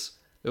this.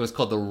 It was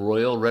called the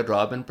Royal Red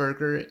Robin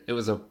Burger. It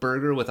was a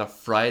burger with a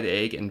fried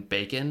egg and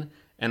bacon,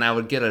 and I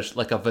would get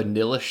a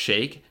vanilla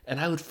shake, and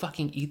I would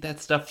fucking eat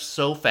that stuff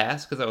so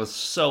fast because I was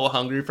so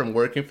hungry from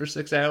working for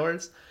 6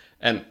 hours.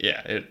 And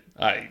yeah,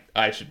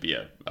 I should be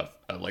a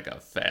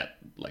fat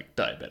like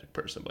diabetic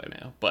person by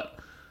now, but.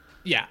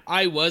 Yeah,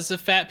 I was a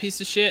fat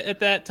piece of shit at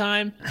that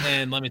time,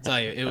 and let me tell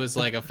you, it was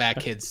like a fat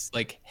kid's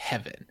like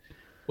heaven.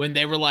 When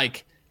they were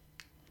like,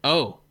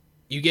 "Oh,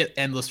 you get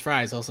endless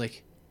fries," I was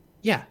like,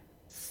 "Yeah,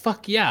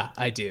 fuck yeah,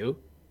 I do."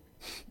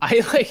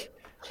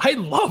 I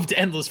loved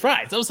endless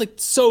fries. That was like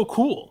so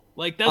cool.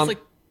 Like that's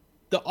like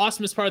the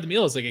awesomest part of the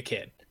meal as like a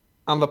kid.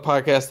 On the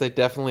podcast, they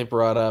definitely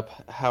brought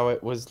up how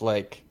it was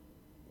like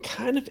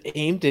kind of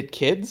aimed at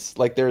kids.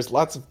 Like there's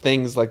lots of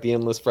things like the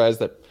endless fries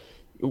that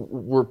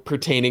were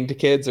pertaining to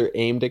kids or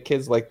aimed at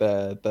kids, like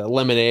the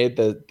lemonade,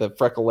 the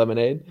freckle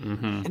lemonade.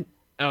 Mm-hmm.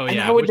 And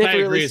I would which never I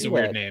agree really is see a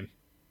weird that. name.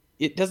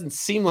 It doesn't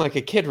seem like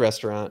a kid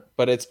restaurant,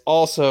 but it's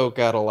also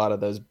got a lot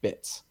of those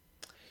bits.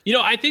 You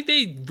know, I think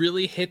they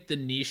really hit the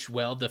niche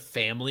well, the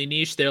family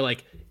niche. They're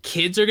like,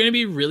 kids are going to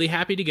be really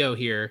happy to go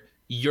here.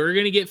 You're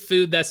going to get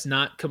food that's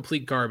not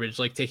complete garbage,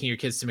 like taking your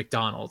kids to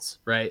McDonald's,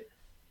 right?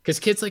 Because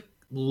kids like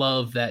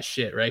love that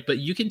shit, right? But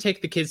you can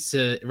take the kids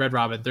to Red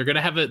Robin. They're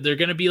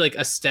gonna be like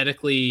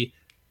aesthetically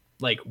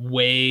like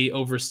way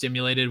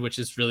overstimulated, which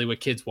is really what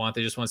kids want.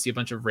 They just want to see a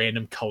bunch of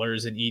random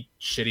colors and eat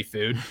shitty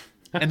food.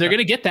 And they're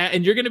gonna get that,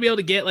 and you're gonna be able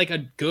to get like a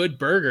good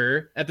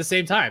burger at the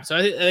same time. So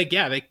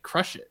yeah, they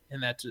crush it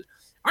in that.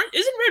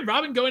 Isn't Red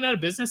Robin going out of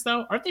business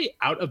though? Aren't they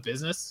out of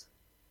business?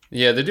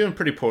 Yeah, they're doing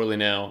pretty poorly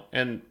now,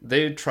 and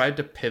they tried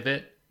to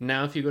pivot.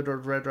 Now, if you go to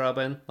Red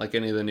Robin, like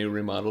any of the new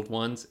remodeled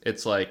ones,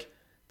 it's like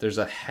there's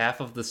a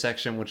half of the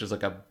section which is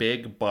like a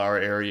big bar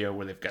area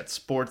where they've got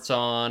sports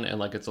on, and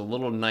like it's a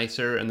little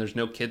nicer, and there's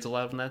no kids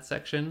allowed in that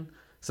section,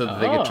 so that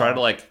they could try to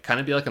like kind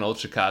of be like an old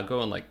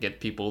Chicago and like get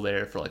people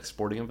there for like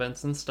sporting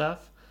events and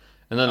stuff.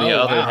 And then the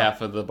other half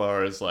of the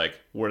bar is like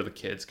where the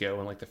kids go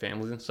and like the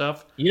families and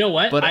stuff. You know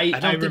what? But I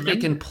don't think they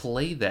can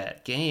play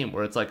that game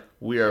where it's like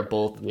we are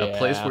both a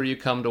place where you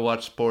come to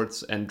watch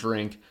sports and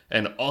drink,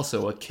 and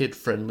also a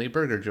kid-friendly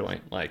burger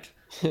joint. Like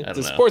It's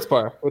a sports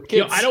bar with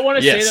kids. I don't want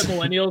to say that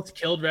millennials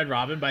killed Red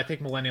Robin, but I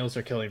think millennials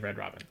are killing Red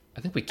Robin.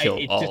 I think we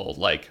killed all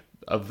like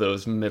of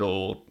those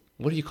middle.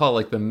 What do you call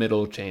like the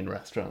middle chain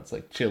restaurants,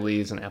 like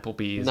Chili's and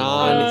Applebee's?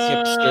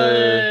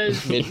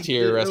 Non-hipster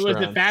mid-tier restaurants.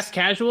 Was it fast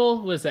casual?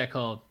 What was that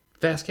called?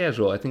 Fast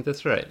casual. I think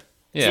that's right.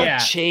 It's Yeah.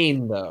 like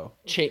chain though.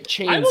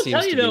 Chain I will seems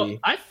tell you to though, be.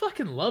 I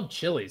fucking love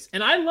Chili's,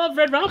 and I love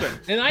Red Robin,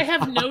 and I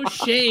have no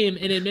shame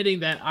in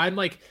admitting that. I'm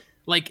like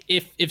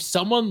if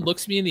someone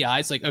looks me in the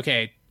eyes, like,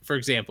 okay, for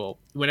example,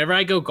 whenever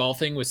I go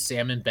golfing with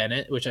Sam and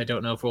Bennett, which I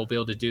don't know if we'll be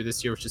able to do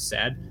this year, which is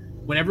sad.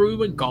 Whenever we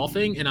went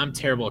golfing, and I'm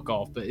terrible at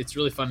golf, but it's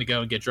really fun to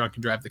go and get drunk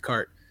and drive the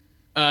cart.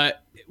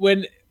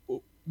 When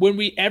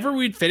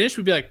we'd finish,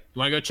 we'd be like, "You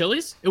want to go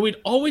Chili's?" And we'd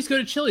always go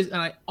to Chili's,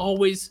 and I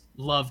always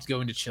loved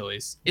going to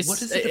Chili's.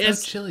 What is it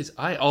about Chili's?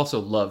 I also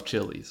love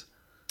Chili's.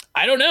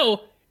 I don't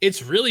know.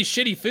 It's really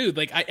shitty food.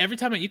 Like every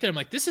time I eat there, I'm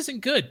like, "This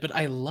isn't good," but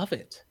I love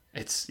it.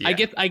 I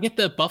get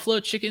the buffalo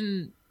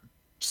chicken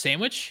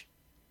sandwich,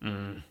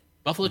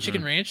 buffalo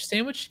chicken ranch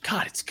sandwich.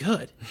 God, it's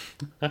good.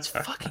 It's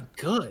fucking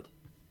good.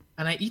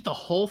 And I eat the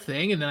whole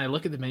thing, and then I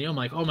look at the menu. I'm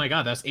like, "Oh my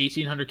god, that's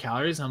 1,800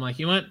 calories." And I'm like,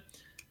 "You know what?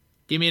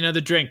 Give me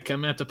another drink. I'm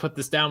gonna have to put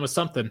this down with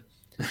something."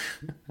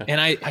 And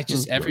I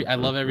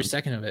love every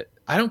second of it.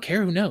 I don't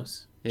care who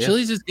knows. Yeah.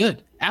 Chili's is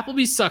good.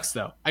 Applebee's sucks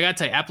though. I gotta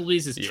tell you,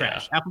 Applebee's is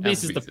trash.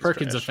 Applebee's is the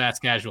Perkins of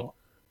fast casual.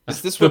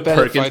 Is this what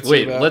Bennett Perkins? fights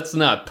Wait, about? let's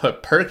not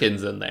put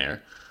Perkins in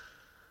there.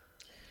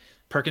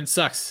 Perkins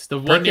sucks. The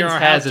one near our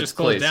house just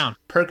closed down.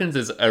 Perkins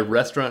is a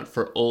restaurant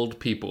for old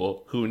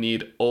people who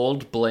need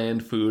old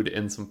bland food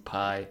and some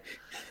pie.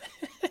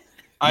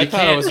 I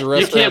thought it was a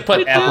restaurant. You can't put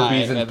for pie,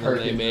 Applebee's and and then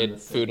Perkins they in made the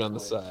food on the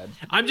side.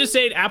 I'm just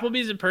saying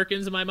Applebee's and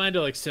Perkins in my mind are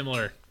like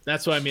similar.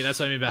 That's what I mean. That's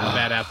what I mean about how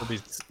bad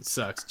Applebee's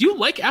sucks. Do you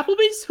like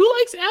Applebee's? Who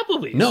likes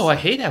Applebee's? No, I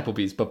hate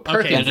Applebee's, but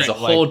Perkins is a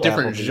whole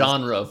different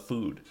genre of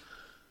food.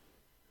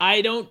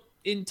 I don't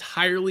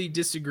entirely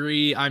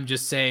disagree. I'm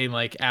just saying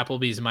like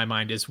Applebee's in my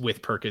mind is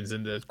with Perkins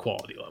in the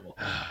quality level.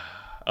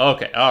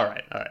 Okay, all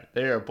right.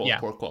 They are both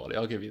poor quality.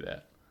 I'll give you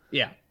that.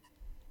 Yeah.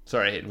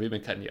 Sorry, Hayden, we've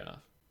been cutting you off.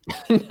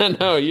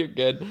 No, you're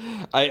good.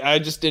 I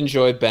just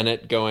enjoy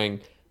Bennett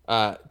going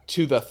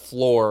to the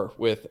floor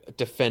with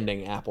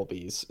defending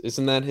Applebee's.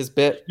 Isn't that his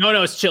bit?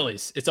 No, it's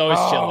Chili's. It's always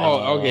Chili's.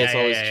 Oh, okay, it's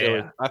always Chili's.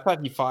 Chili's. I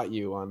thought he fought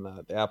you on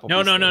the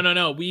Applebee's.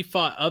 No. We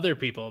fought other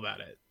people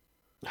about it.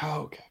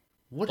 Oh, okay.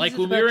 Like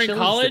when we were in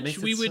college,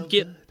 we would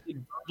get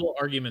verbal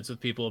arguments with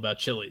people about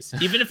Chili's,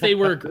 even if they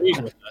were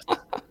agreeing with us.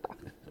 Do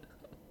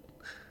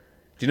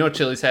you know what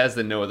Chili's has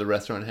that no other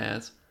restaurant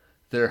has?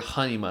 Their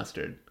honey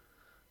mustard.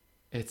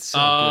 It's so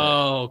good.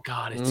 Oh,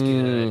 God, it's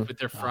good. With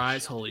their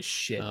fries, holy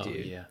shit,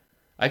 dude. Yeah.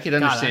 I could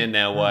God, understand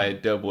now why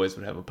Doughboys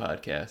would have a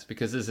podcast,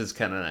 because this is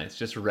kind of nice,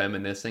 just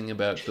reminiscing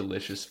about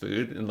delicious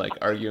food and like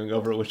arguing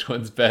over which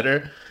one's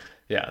better.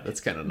 Yeah,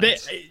 that's kind of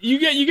nice. You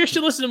guys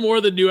should listen to more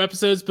of the new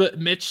episodes, but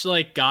Mitch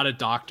like got a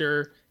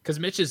doctor because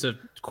Mitch is a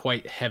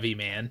quite heavy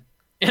man.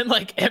 And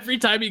like every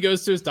time he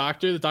goes to his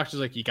doctor, the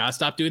doctor's like, "You gotta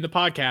stop doing the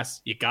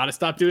podcast. You gotta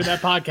stop doing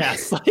that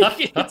podcast."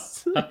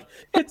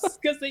 It's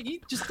because they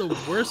eat just the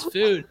worst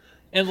food.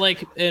 And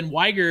like,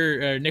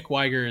 Weiger, Nick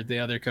Weiger, the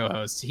other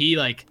co-host, he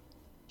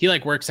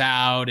works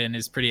out and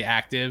is pretty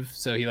active.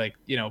 So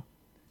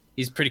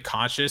he's pretty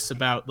conscious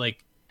about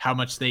like how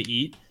much they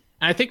eat.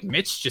 And I think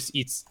Mitch just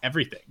eats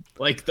everything,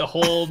 like the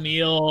whole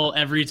meal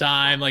every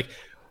time. Like,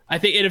 I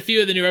think in a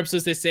few of the new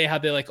episodes, they say how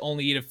they like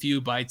only eat a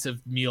few bites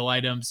of meal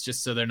items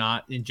just so they're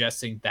not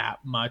ingesting that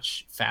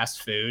much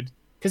fast food,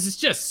 because it's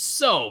just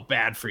so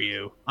bad for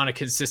you on a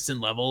consistent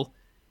level.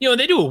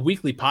 They do a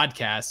weekly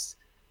podcast.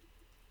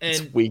 And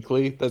it's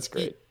weekly. That's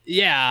great.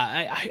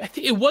 Yeah, I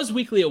think it was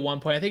weekly at one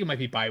point. I think it might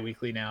be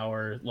bi-weekly now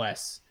or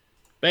less.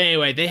 But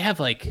anyway, they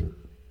have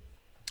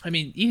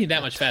eating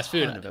that much fast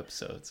food. Of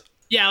episodes.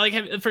 Yeah, like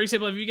for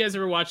example, have you guys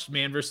ever watched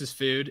Man vs.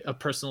 Food, a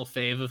personal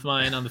fave of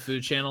mine on the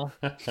Food Channel?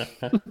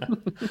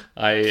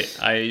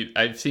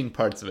 I've seen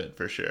parts of it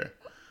for sure.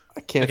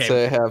 I can't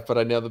say I have, but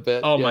I know the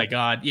bit. Oh my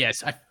god,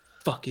 yes, I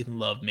fucking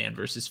love Man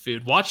vs.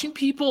 Food. Watching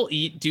people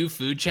do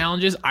food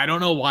challenges, I don't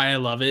know why I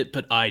love it,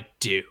 but I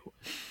do.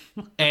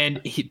 And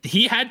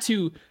he had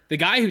to, the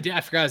guy who did,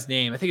 I forgot his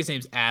name. I think his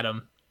name's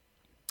Adam.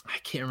 I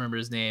can't remember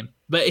his name,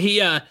 but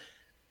he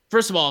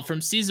first of all, from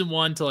season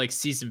 1 to like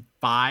season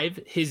 5,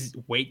 his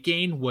weight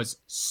gain was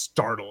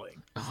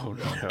startling. Oh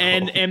no!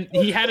 And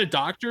he had a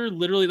doctor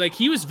literally, like,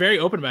 he was very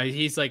open about it.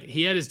 He's like,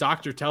 he had his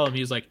doctor tell him,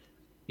 he's like,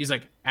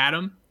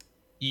 Adam,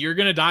 you're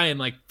gonna die in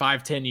like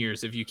 5-10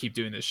 years if you keep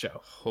doing this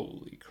show.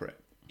 Holy crap!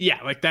 Yeah,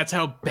 like that's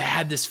how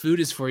bad this food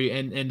is for you.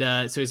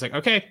 And so he's like,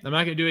 okay, I'm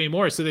not gonna do it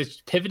anymore. So they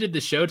pivoted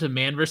the show to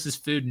Man vs.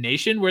 Food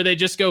Nation, where they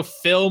just go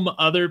film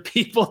other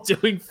people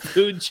doing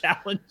food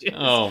challenges.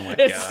 Oh my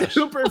gosh. It's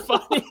super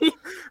funny.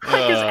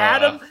 Because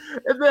Adam,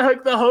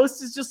 the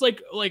host, is just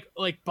like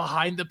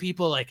behind the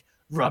people, like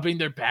rubbing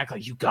their back,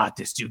 like, you got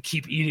this, dude.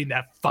 Keep eating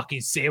that fucking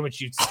sandwich,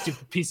 you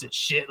stupid piece of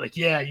shit. Like,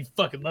 yeah, you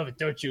fucking love it,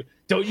 don't you?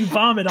 Don't you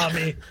vomit on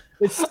me.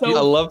 It's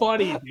so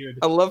funny, dude.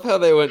 I love how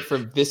they went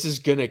from "this is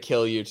gonna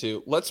kill you"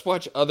 to "let's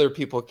watch other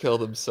people kill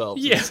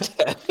themselves." Yeah.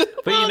 Instead.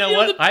 But you know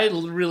what? I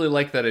really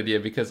like that idea,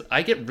 because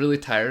I get really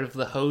tired of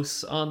the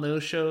hosts on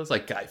those shows,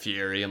 like Guy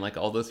Fieri and like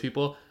all those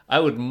people. I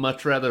would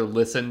much rather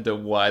listen to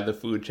why the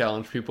food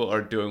challenge people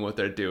are doing what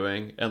they're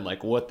doing and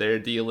like what their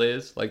deal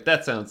is. Like,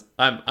 that sounds,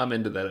 I'm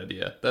into that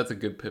idea. That's a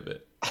good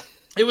pivot.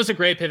 It was a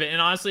great pivot, and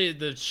honestly,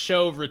 the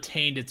show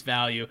retained its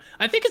value.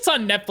 I think it's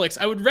on Netflix.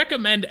 I would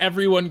recommend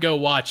everyone go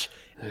watch,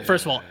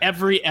 first of all,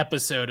 every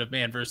episode of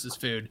Man vs.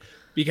 Food,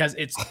 because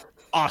it's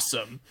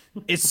awesome.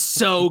 It's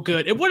so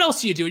good. And what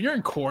else do you do? You're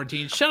in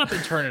quarantine. Shut up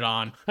and turn it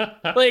on.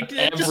 Like,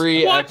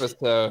 every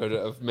episode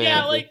of Man.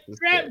 Yeah, like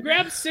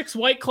grab 6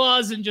 White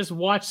Claws and just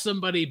watch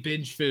somebody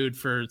binge food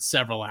for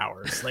several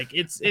hours. Like,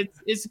 it's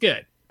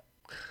good.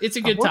 It's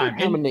a good time.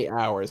 How many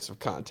hours of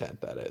content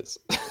that is?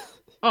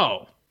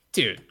 Oh,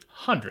 dude,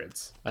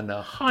 hundreds.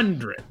 Enough.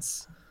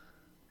 Hundreds.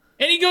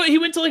 And he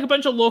went to like a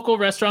bunch of local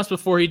restaurants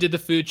before he did the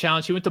food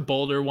challenge. He went to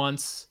Boulder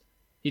once.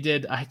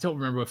 I don't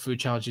remember what food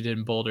challenge he did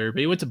in Boulder,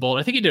 but he went to Boulder.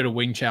 I think he did a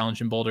wing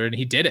challenge in Boulder, and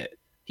he did it.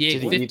 He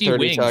ate 50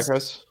 wings.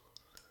 Tacos?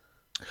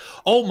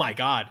 Oh my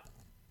God.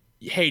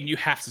 Hayden, you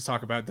have to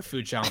talk about the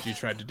food challenge you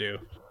tried to do.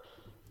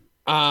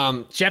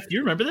 Jeff, do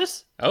you remember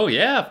this? Oh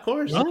yeah, of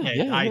course. Okay.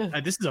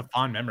 Yeah. This is a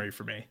fond memory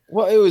for me.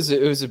 Well, it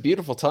was a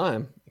beautiful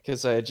time,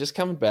 because I had just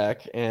come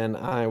back and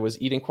I was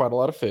eating quite a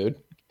lot of food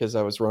because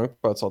I was rowing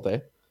boats all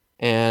day.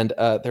 And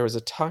there was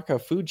a taco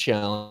food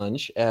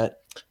challenge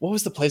at, what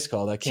was the place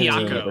called? I can't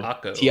remember.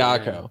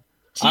 Tiaco.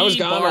 I was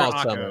gone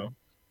all summer,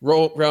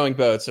 rowing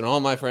boats, and all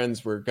my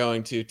friends were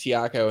going to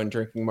Tiaco and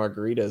drinking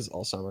margaritas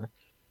all summer.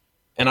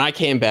 And I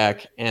came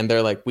back, and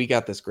they're like, "We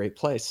got this great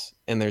place,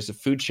 and there's a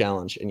food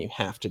challenge, and you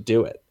have to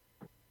do it."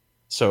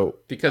 So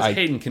because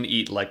Hayden can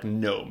eat like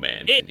no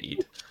man can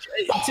eat.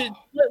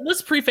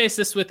 Let's preface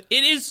this with,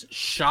 it is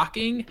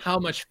shocking how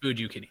much food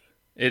you can eat.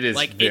 It is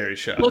like, very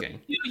shocking. Look,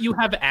 you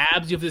have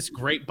abs, you have this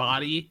great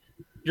body,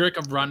 you're like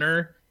a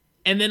runner,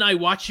 and then I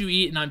watch you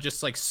eat and I'm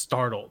just like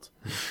startled.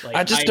 Like,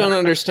 I don't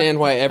understand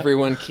why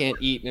everyone can't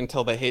eat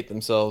until they hate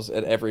themselves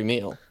at every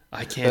meal.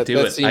 I can't do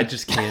it. I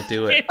just can't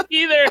do it.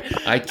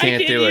 I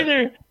can't do it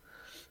either.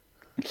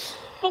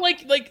 But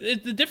like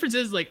the difference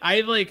is, like,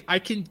 I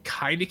can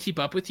kind of keep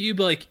up with you,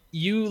 but like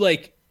you,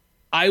 like,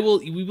 we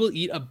will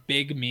eat a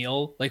big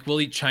meal, like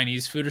we'll eat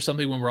Chinese food or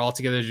something when we're all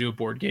together to do a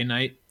board game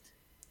night.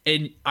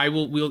 And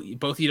we'll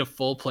both eat a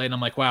full plate, and I'm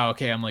like, wow,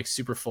 okay, I'm like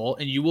super full.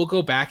 And you will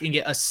go back and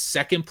get a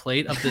second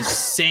plate of the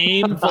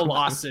same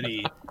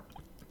velocity,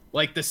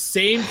 like the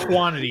same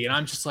quantity. And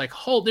I'm just like,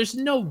 there's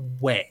no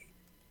way,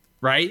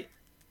 right?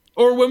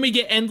 Or when we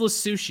get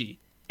endless sushi,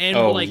 and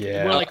we're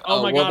like,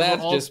 oh my god, that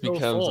we're all just so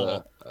becomes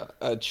full.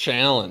 a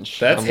challenge.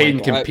 That's I'm Hayden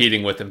like,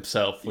 competing with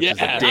himself, which is a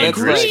that's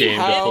dangerous like, game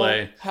to how,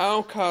 play.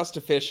 How cost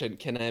efficient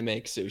can I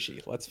make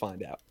sushi? Let's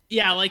find out.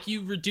 Yeah, like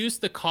you reduce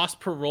the cost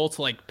per roll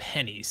to like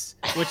pennies,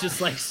 which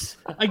is like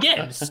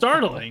again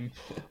startling.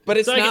 But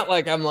it's So not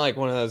like I'm like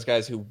one of those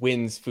guys who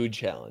wins food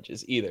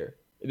challenges either.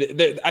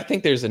 I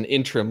think there's an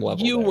interim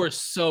level. You there. were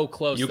so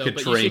close. You though, could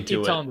but train you should to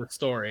keep it. telling the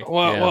story.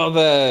 Well, Yeah. well,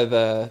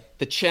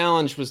 the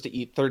challenge was to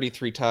eat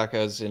 33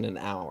 tacos in an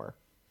hour,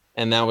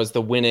 and that was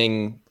the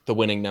winning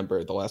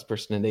number. The last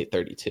person had ate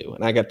 32,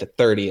 and I got to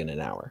 30 in an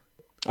hour.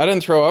 I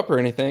didn't throw up or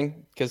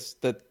anything because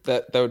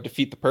that would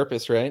defeat the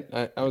purpose, right?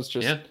 I was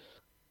just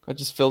I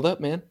just filled up,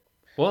 man.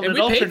 Well, And it we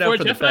all paid turned for out it.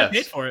 for the Jeff and I best.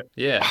 paid for it.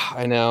 Yeah.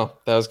 I know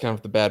that was kind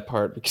of the bad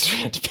part because we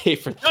had to pay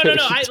for. No. 30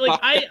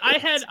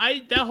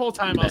 I that whole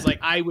time I was like,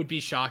 I would be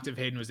shocked if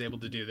Hayden was able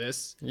to do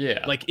this.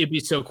 Yeah. Like it'd be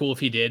so cool if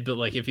he did, but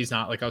like if he's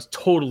not, like I was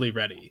totally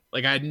ready.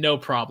 Like I had no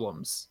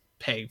problems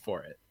paying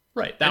for it.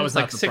 right. that And was it's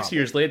like not the 6 problem.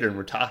 years later and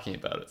we're talking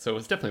about it. So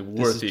it's definitely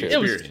worth is the true. It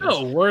was experience.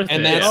 so worth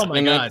And it. that's, Oh my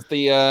and god.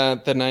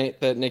 that's the night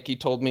that Nikki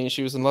told me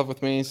she was in love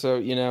with me. So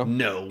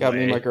No got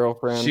way. me my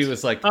girlfriend. She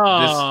was like,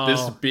 Oh.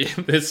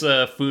 this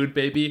food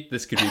baby,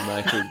 this could be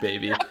my food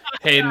baby.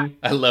 Hayden,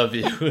 I love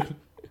you.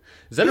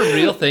 Is that a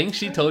real thing?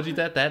 She told you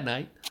that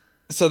night?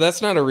 So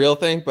that's not a real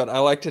thing, but I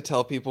like to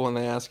tell people when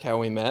they ask how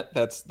we met.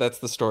 That's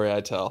the story I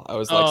tell. I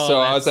was like, Oh, so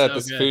I was that's at so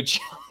this good. food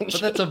challenge.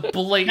 But that's a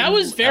blatant. That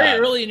was very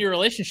early in your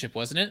relationship,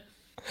 wasn't it?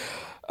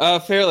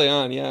 Fairly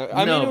on, yeah.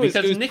 I No, mean, it was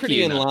because Nikki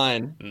pretty in and I-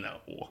 line. No.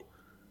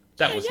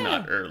 That was yeah.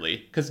 not early.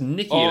 Because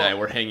Nikki and I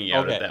were hanging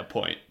out okay. at that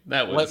point.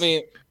 That was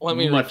Let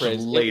me much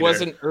rephrase. later. It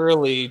wasn't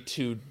early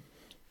to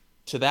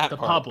that The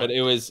part, public. but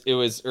it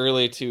was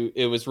early to.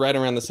 It was right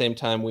around the same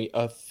time we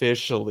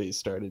officially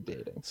started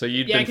dating. So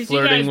you'd Yeah, been 'cause you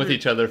flirting guys with were-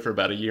 each other for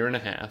about a year and a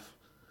half.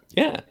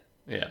 Yeah,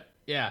 Yeah.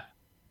 Yeah.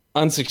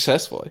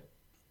 unsuccessfully.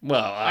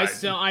 Well,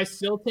 I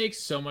still take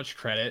so much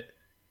credit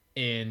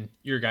in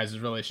your guys'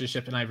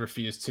 relationship, and I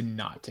refuse to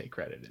not take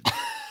credit in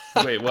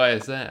it. wait, why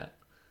is that?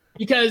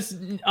 Because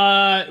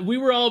we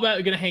were all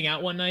about gonna hang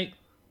out one night,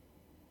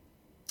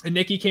 and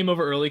Nikki came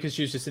over early because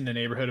she was just in the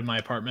neighborhood of my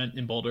apartment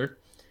in Boulder,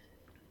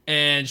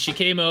 and she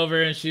came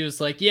over and she was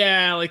like,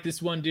 "Yeah, like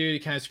this one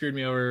dude kind of screwed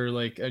me over.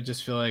 Like I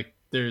just feel like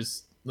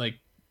there's like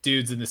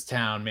dudes in this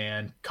town,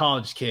 man,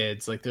 college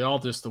kids, like they're all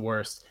just the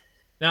worst."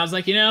 And I was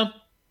like, you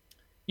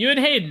and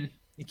Hayden,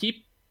 you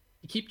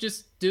keep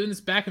just doing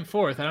this back and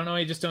forth. I don't know why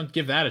you just don't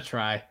give that a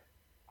try.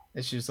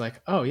 And she was like,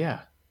 "Oh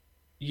yeah,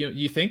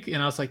 you think?" And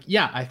I was like,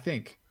 "Yeah, I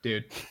think,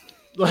 dude."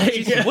 Like,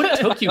 Jeez, what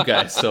took you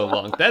guys so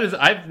long? That is,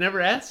 I've never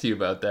asked you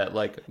about that.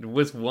 Like,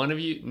 was one of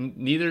you,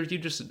 neither of you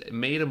just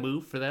made a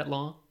move for that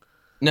long?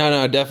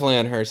 No, definitely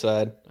on her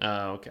side.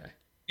 Oh, okay.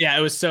 yeah,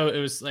 it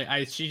was like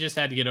she just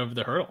had to get over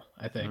the hurdle.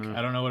 I think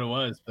I don't know what it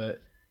was,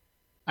 but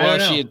I Well,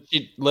 don't know.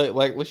 she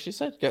like what she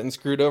said, getting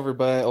screwed over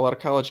by a lot of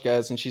college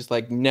guys, and she's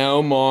like,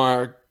 no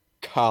more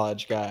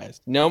college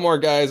guys, no more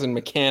guys in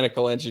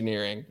mechanical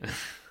engineering.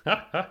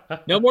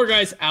 No more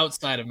guys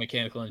outside of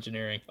mechanical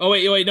engineering. Oh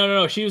wait,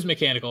 no. She was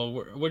mechanical.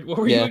 What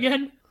were you Yeah.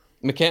 again?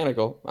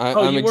 Mechanical. I'm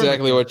you were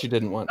exactly mechanical. what you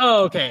didn't want.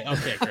 Oh, okay,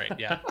 great,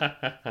 yeah.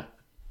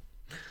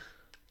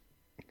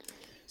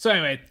 So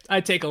anyway, I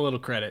take a little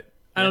credit.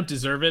 I don't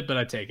deserve it, but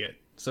I take it.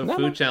 So No,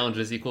 food no.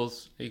 challenges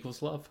equals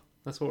love.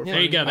 That's what we're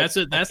There you go. finding. That's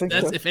it. That's think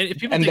so. if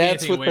people And take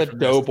that's anything what away the from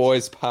this,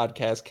 Doughboys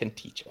podcast can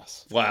teach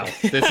us. Wow,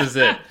 this is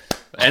it.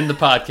 End the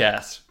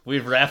podcast.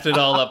 We've wrapped it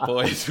all up,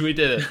 boys. We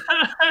did it.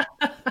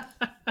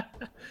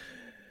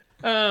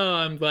 Oh,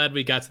 I'm glad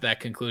we got to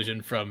that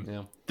conclusion from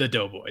Yeah. the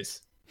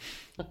Doughboys.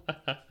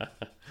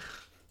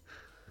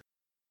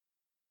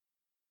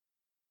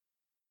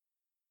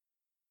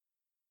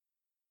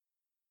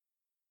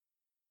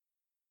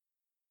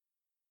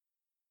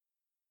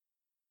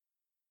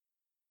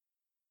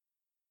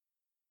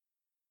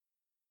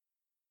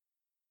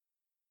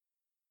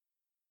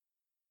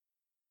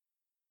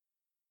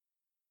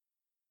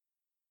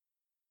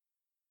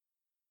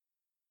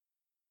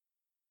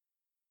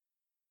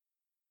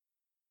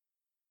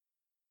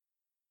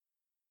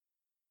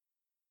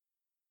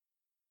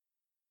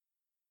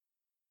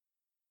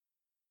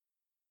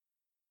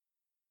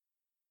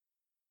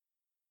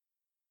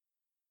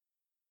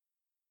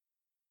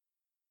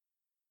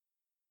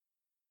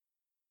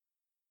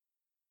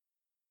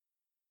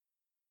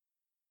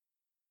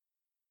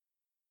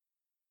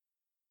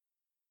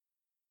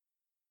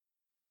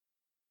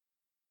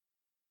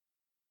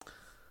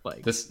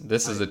 Like This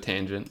is a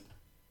tangent.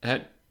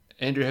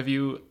 Andrew, have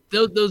you?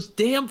 those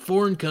damn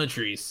foreign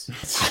countries.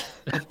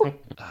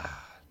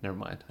 Never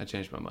mind. I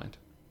changed my mind.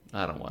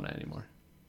 I don't want it anymore.